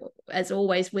 as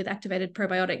always with activated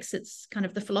probiotics, it's kind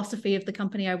of the philosophy of the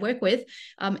company I work with,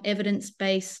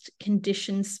 evidence-based,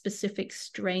 condition-specific,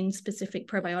 strain-specific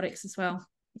probiotics as well.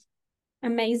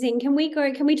 Amazing. Can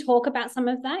we talk about some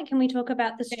of that? Can we talk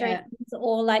about the strains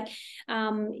or what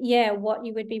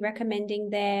you would be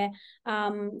recommending there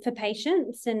for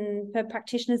patients and for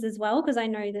practitioners as well? Because I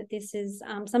know that this is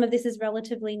some of this is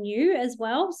relatively new as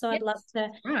well. So I'd love to.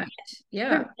 Right.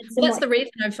 Yeah. Well, that's the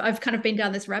reason I've kind of been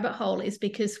down this rabbit hole, is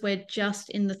because we're just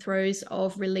in the throes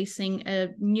of releasing a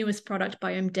newest product,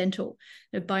 Biome Dental.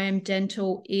 Biome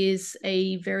Dental is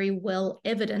a very well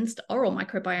evidenced oral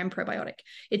microbiome probiotic.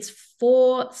 It's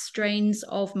 4 strains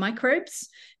of microbes,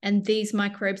 and these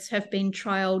microbes have been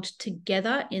trialed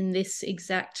together in this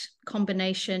exact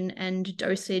combination and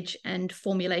dosage and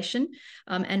formulation,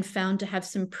 and found to have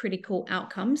some pretty cool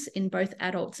outcomes in both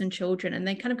adults and children. And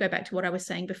they kind of go back to what I was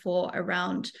saying before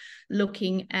around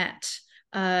looking at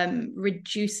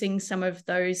reducing some of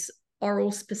those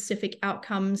oral specific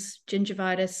outcomes,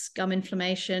 gingivitis, gum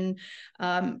inflammation,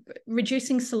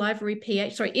 increasing salivary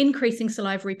pH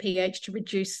to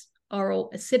reduce oral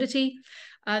acidity.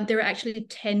 There are actually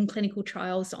 10 clinical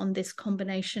trials on this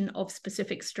combination of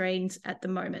specific strains at the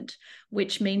moment,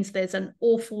 which means there's an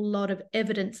awful lot of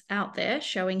evidence out there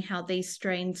showing how these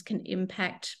strains can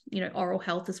impact, oral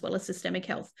health as well as systemic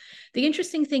health. The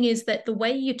interesting thing is that the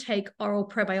way you take oral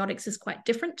probiotics is quite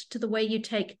different to the way you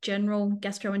take general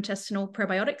gastrointestinal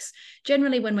probiotics.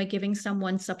 Generally, when we're giving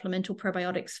someone supplemental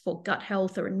probiotics for gut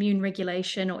health or immune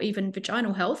regulation or even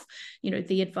vaginal health,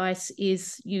 the advice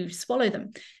is you swallow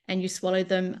them. And you swallow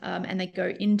them and they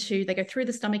go through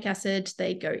the stomach acid,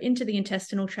 they go into the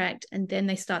intestinal tract, and then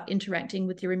they start interacting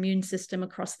with your immune system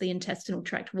across the intestinal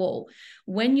tract wall.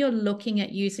 When you're looking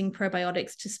at using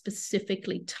probiotics to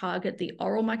specifically target the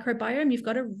oral microbiome, you've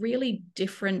got a really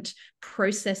different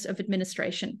process of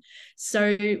administration.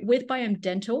 So with Biome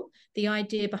Dental, the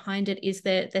idea behind it is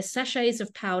they're sachets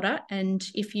of powder. And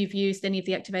if you've used any of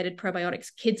the activated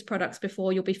probiotics kids products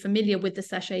before, you'll be familiar with the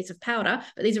sachets of powder,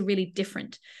 but these are really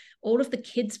different. All of the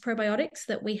kids probiotics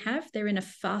that we have, they're in a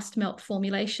fast melt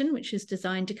formulation, which is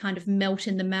designed to kind of melt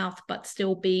in the mouth, but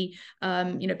still be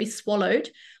swallowed.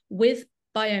 With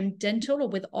microbiome dental or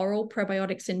with oral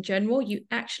probiotics in general, you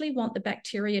actually want the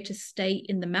bacteria to stay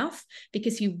in the mouth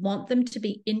because you want them to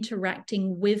be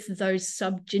interacting with those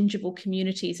subgingival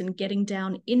communities and getting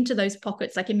down into those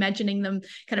pockets, like imagining them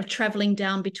kind of traveling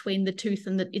down between the tooth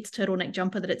and its turtleneck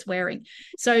jumper that it's wearing.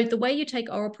 So the way you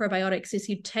take oral probiotics is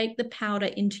you take the powder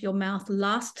into your mouth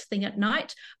last thing at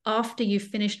night after you've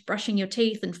finished brushing your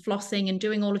teeth and flossing and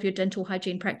doing all of your dental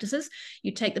hygiene practices.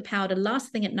 You take the powder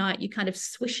last thing at night, you kind of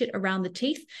swish it around the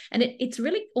teeth, and it's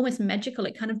really almost magical.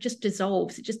 It kind of just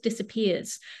dissolves, it just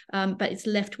disappears, but it's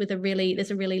left with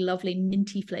there's a really lovely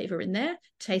minty flavor in there.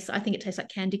 I think it tastes like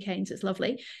candy canes. It's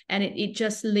lovely, and it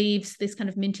just leaves this kind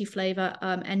of minty flavor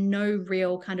and no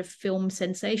real kind of film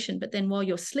sensation. But then while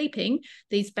you're sleeping,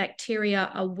 these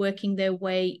bacteria are working their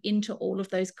way into all of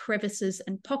those crevices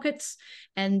and pockets,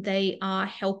 and they are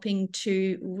helping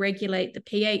to regulate the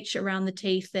pH around the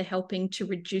teeth. They're helping to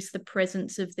reduce the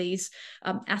presence of these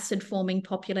acid forming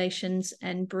populations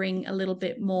and bring a little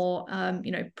bit more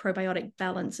probiotic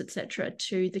balance, etc.,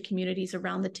 to the communities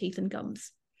around the teeth and gums.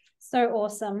 So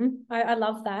awesome. I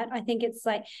love that. I think it's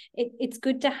like it's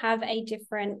good to have a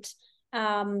different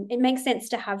it makes sense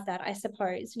to have that, I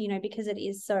suppose, because it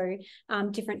is so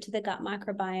different to the gut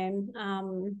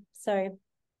microbiome. So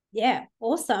yeah,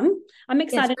 awesome. I'm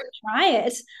excited to try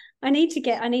it. I need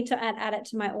to add it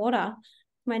to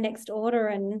my next order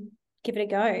and give it a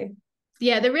go.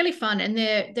 Yeah, they're really fun, and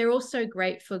they're also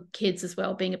great for kids as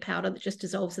well, being a powder that just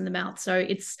dissolves in the mouth. So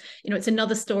it's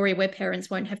another story where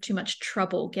parents won't have too much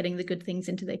trouble getting the good things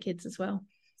into their kids as well.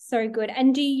 So good.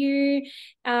 And do you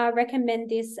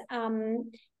recommend this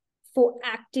for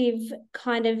active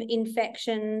kind of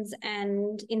infections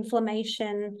and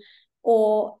inflammation,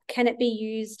 or can it be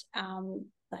used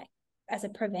like as a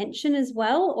prevention as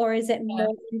well, or is it more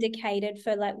indicated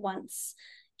for like once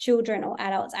children or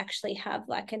adults actually have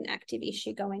like an active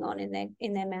issue going on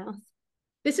in their mouth?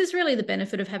 This is really the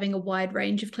benefit of having a wide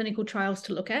range of clinical trials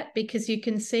to look at, because you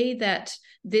can see that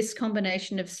this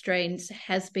combination of strains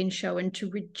has been shown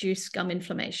to reduce gum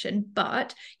inflammation,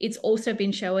 but it's also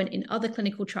been shown in other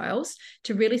clinical trials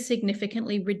to really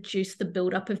significantly reduce the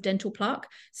buildup of dental plaque.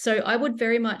 So I would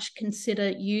very much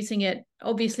consider using it,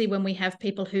 obviously, when we have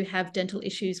people who have dental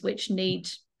issues which need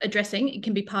addressing. It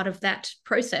can be part of that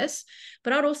process,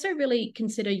 but I'd also really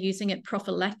consider using it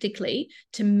prophylactically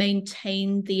to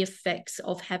maintain the effects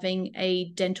of having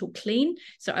a dental clean.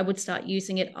 So I would start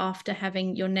using it after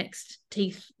having your next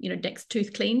tooth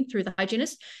clean through the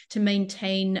hygienist, to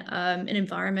maintain an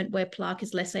environment where plaque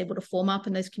is less able to form up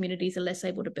and those communities are less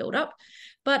able to build up.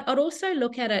 But I'd also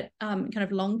look at it kind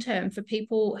of long term for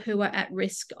people who are at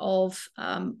risk of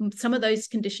some of those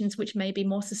conditions which may be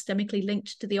more systemically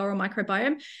linked to the oral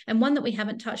microbiome. And one that we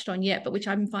haven't touched on yet, but which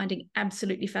I'm finding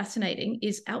absolutely fascinating,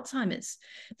 is Alzheimer's.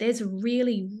 There's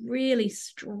really, really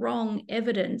strong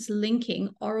evidence linking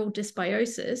oral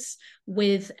dysbiosis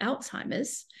with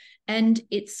Alzheimer's. And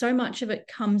so much of it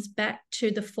comes back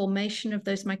to the formation of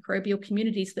those microbial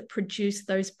communities that produce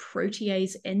those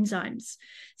protease enzymes.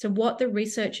 So what the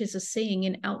researchers are seeing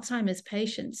in Alzheimer's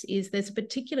patients is there's a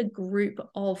particular group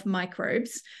of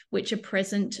microbes which are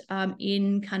present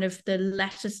in kind of the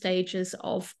latter stages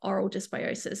of oral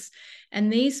dysbiosis.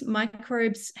 And these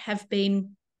microbes have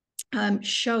been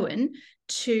shown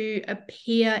to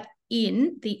appear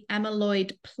in the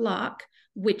amyloid plaque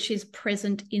which is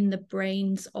present in the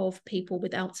brains of people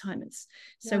with Alzheimer's.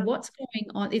 So what's going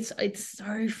on? It's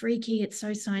so freaky. It's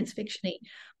so science fiction-y.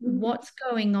 What's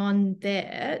going on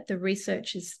there, the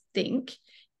researchers think,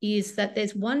 is that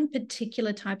there's one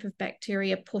particular type of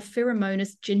bacteria,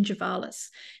 Porphyromonas gingivalis.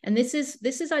 And this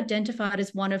is identified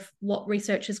as one of what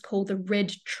researchers call the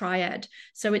red triad.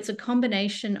 So it's a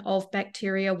combination of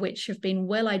bacteria which have been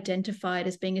well identified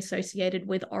as being associated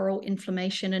with oral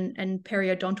inflammation and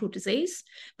periodontal disease,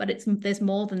 but there's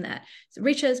more than that. So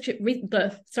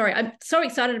sorry, I'm so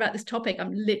excited about this topic.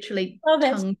 I'm literally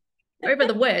tongue over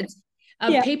the words.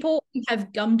 People who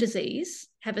have gum disease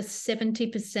have a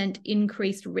 70%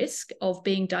 increased risk of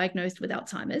being diagnosed with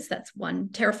Alzheimer's. That's one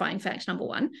terrifying fact, number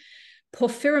one.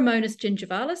 Porphyromonas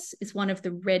gingivalis is one of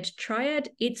the red triad.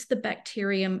 It's the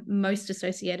bacterium most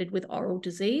associated with oral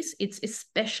disease. It's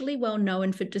especially well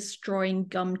known for destroying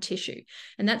gum tissue.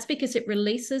 And that's because it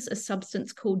releases a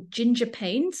substance called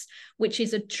gingerpanes, which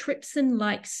is a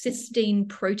trypsin-like cysteine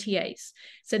protease.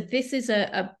 So this is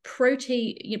a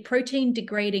protein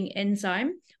degrading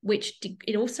enzyme, which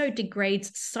it also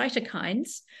degrades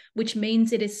cytokines, which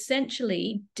means it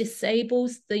essentially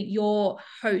disables your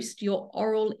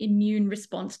oral immune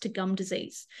response to gum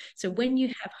disease. So when you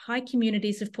have high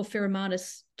communities of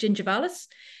Porphyromonas gingivalis,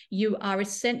 you are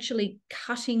essentially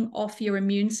cutting off your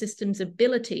immune system's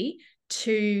ability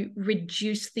to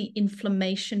reduce the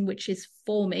inflammation which is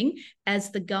forming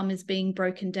as the gum is being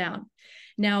broken down.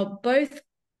 Now, both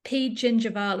P.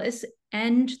 gingivalis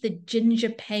and the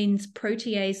gingipains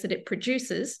protease that it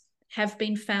produces have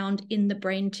been found in the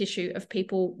brain tissue of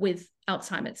people with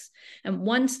Alzheimer's. And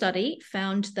one study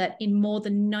found that in more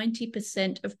than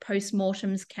 90% of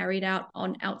postmortems carried out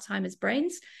on Alzheimer's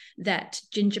brains, that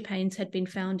gingipains had been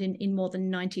found in more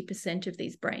than 90% of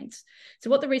these brains. So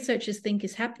what the researchers think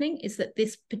is happening is that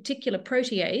this particular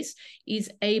protease is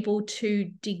able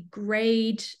to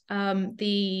degrade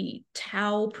the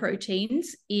tau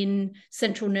proteins in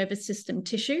central nervous system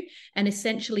tissue and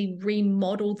essentially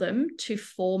remodel them to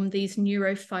form these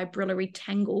neurofibrillary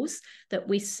tangles that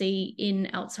we see in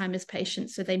Alzheimer's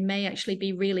patients. So they may actually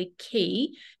be really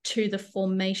key to the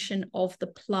formation of the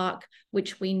plaque,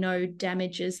 which we know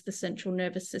damages the central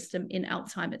nervous system in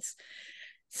Alzheimer's.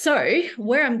 So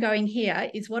where I'm going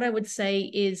here is what I would say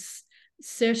is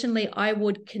certainly I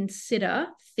would consider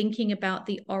thinking about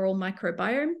the oral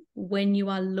microbiome when you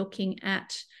are looking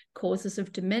at causes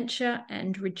of dementia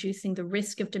and reducing the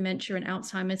risk of dementia and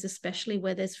Alzheimer's, especially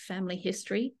where there's family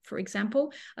history, for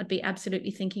example. I'd be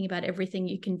absolutely thinking about everything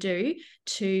you can do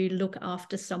to look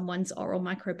after someone's oral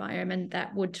microbiome. And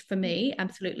that would, for me,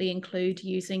 absolutely include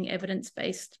using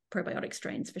evidence-based probiotic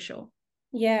strains for sure.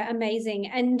 Yeah, amazing.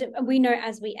 And we know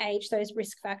as we age, those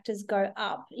risk factors go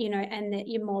up, and that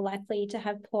you're more likely to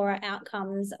have poorer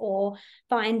outcomes or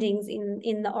findings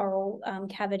in the oral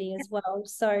cavity as well.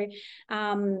 So,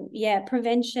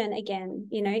 prevention again,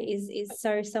 is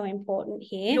so important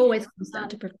here. It always comes down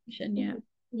to prevention, yeah.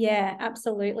 Yeah,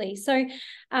 absolutely. So,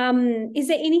 is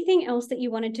there anything else that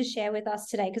you wanted to share with us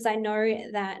today? Because I know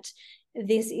that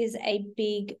this is a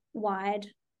big, wide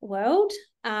world.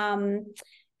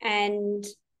 And,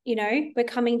 we're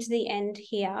coming to the end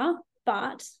here,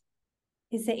 but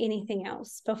is there anything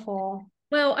else before?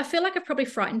 Well, I feel like I've probably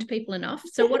frightened people enough.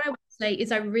 So what I would say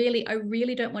is I really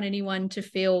don't want anyone to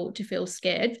feel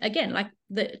scared. Again, like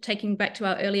taking back to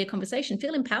our earlier conversation,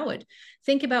 feel empowered.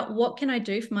 Think about, what can I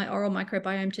do for my oral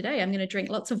microbiome today? I'm going to drink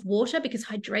lots of water, because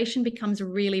hydration becomes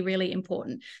really, really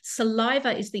important.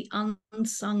 Saliva is the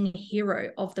unsung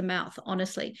hero of the mouth,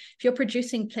 honestly. If you're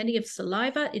producing plenty of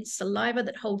saliva, it's saliva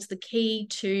that holds the key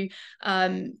to,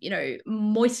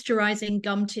 moisturizing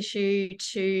gum tissue,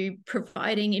 to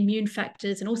providing immune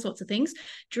factors and all sorts of things.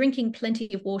 Drinking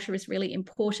plenty of water is really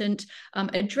important.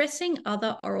 Addressing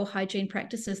other oral hygiene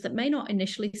practices that may not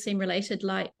initially seem related,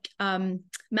 like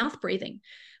mouth breathing.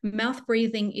 Mouth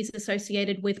breathing is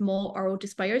associated with more oral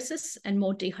dysbiosis and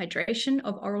more dehydration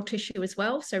of oral tissue as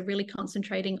well. So really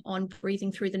concentrating on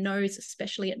breathing through the nose,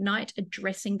 especially at night,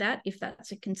 addressing that if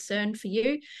that's a concern for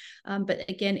you. But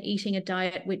again, eating a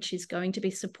diet which is going to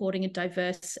be supporting a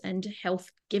diverse and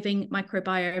health-giving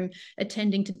microbiome,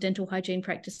 attending to dental hygiene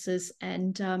practices,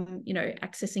 and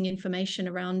accessing information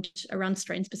around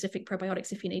strain-specific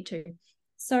probiotics if you need to.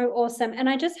 So awesome. And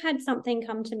I just had something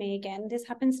come to me again. This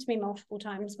happens to me multiple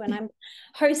times when I'm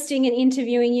hosting and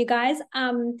interviewing you guys.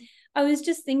 I was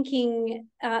just thinking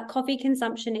coffee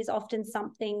consumption is often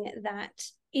something that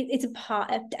it's a part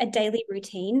of a daily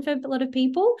routine for a lot of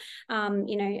people.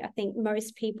 I think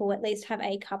most people at least have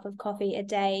a cup of coffee a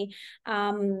day.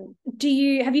 Have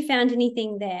you found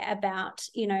anything there about,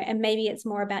 and maybe it's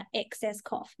more about excess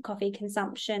coffee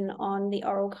consumption on the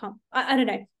oral I don't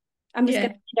know. I'm just going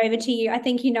to hand over to you. I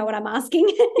think you know what I'm asking.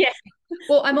 Yeah.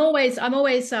 Well, I'm always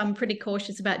pretty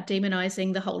cautious about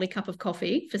demonizing the holy cup of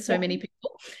coffee for so many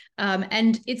people.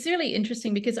 And it's really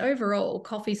interesting because overall,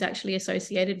 coffee is actually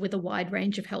associated with a wide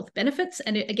range of health benefits.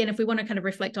 And again, if we want to kind of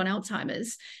reflect on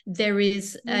Alzheimer's, there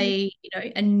is a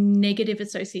negative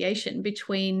association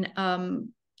between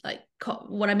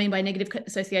what I mean by negative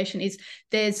association is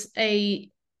there's a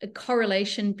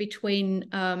correlation between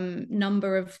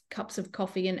number of cups of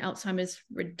coffee and Alzheimer's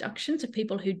reduction. So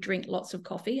people who drink lots of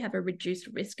coffee have a reduced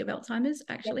risk of Alzheimer's,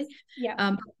 actually. Yes.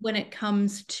 Yeah. When it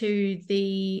comes to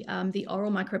the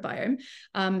oral microbiome,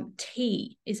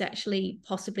 tea is actually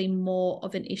possibly more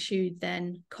of an issue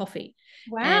than coffee.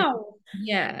 Wow.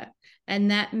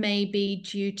 And that may be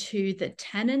due to the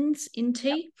tannins in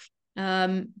tea.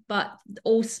 But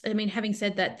also, I mean, having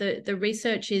said that, the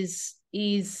research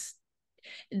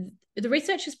the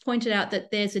researchers pointed out that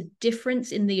there's a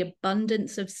difference in the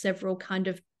abundance of several kind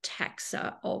of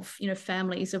taxa of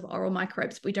families of oral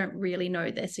microbes. We don't really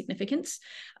know their significance,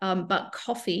 but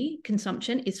coffee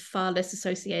consumption is far less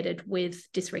associated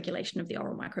with dysregulation of the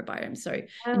oral microbiome. So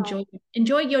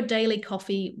enjoy your daily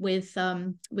coffee with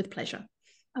pleasure.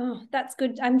 Oh, that's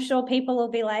good. I'm sure people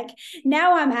will be like,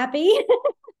 now I'm happy.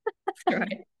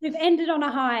 Right. We've ended on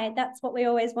a high. That's what we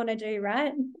always want to do,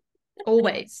 right?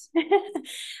 Always.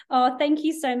 Oh, thank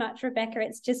you so much, Rebecca.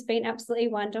 It's just been absolutely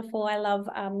wonderful. I love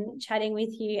chatting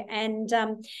with you, and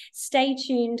stay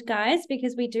tuned, guys,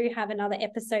 because we do have another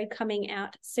episode coming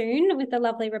out soon with the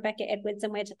lovely Rebecca Edwards,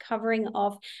 and we're covering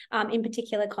off in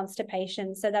particular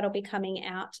constipation. So that'll be coming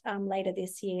out later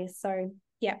this year. So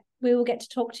yeah, we will get to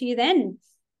talk to you then.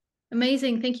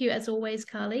 Amazing. Thank you as always,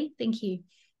 Carly. Thank you.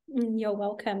 You're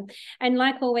welcome. And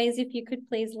like always, if you could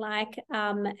please like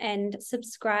and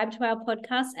subscribe to our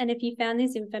podcast. And if you found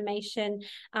this information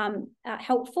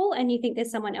helpful and you think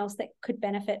there's someone else that could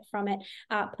benefit from it,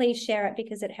 please share it,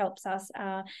 because it helps us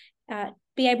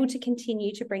be able to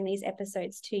continue to bring these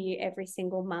episodes to you every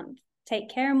single month. Take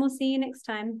care, and we'll see you next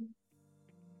time.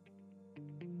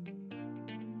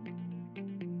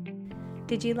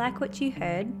 Did you like what you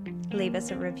heard? Leave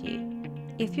us a review.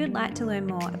 If you'd like to learn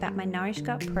more about my Nourish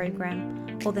Gut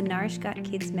program or the Nourish Gut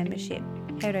Kids membership,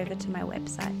 head over to my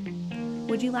website.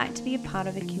 Would you like to be a part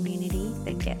of a community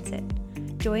that gets it?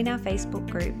 Join our Facebook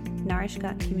group, Nourish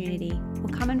Gut Community, or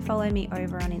come and follow me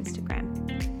over on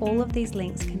Instagram. All of these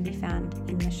links can be found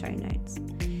in the show notes.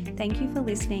 Thank you for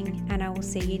listening, and I will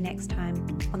see you next time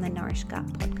on the Nourish Gut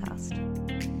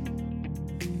podcast.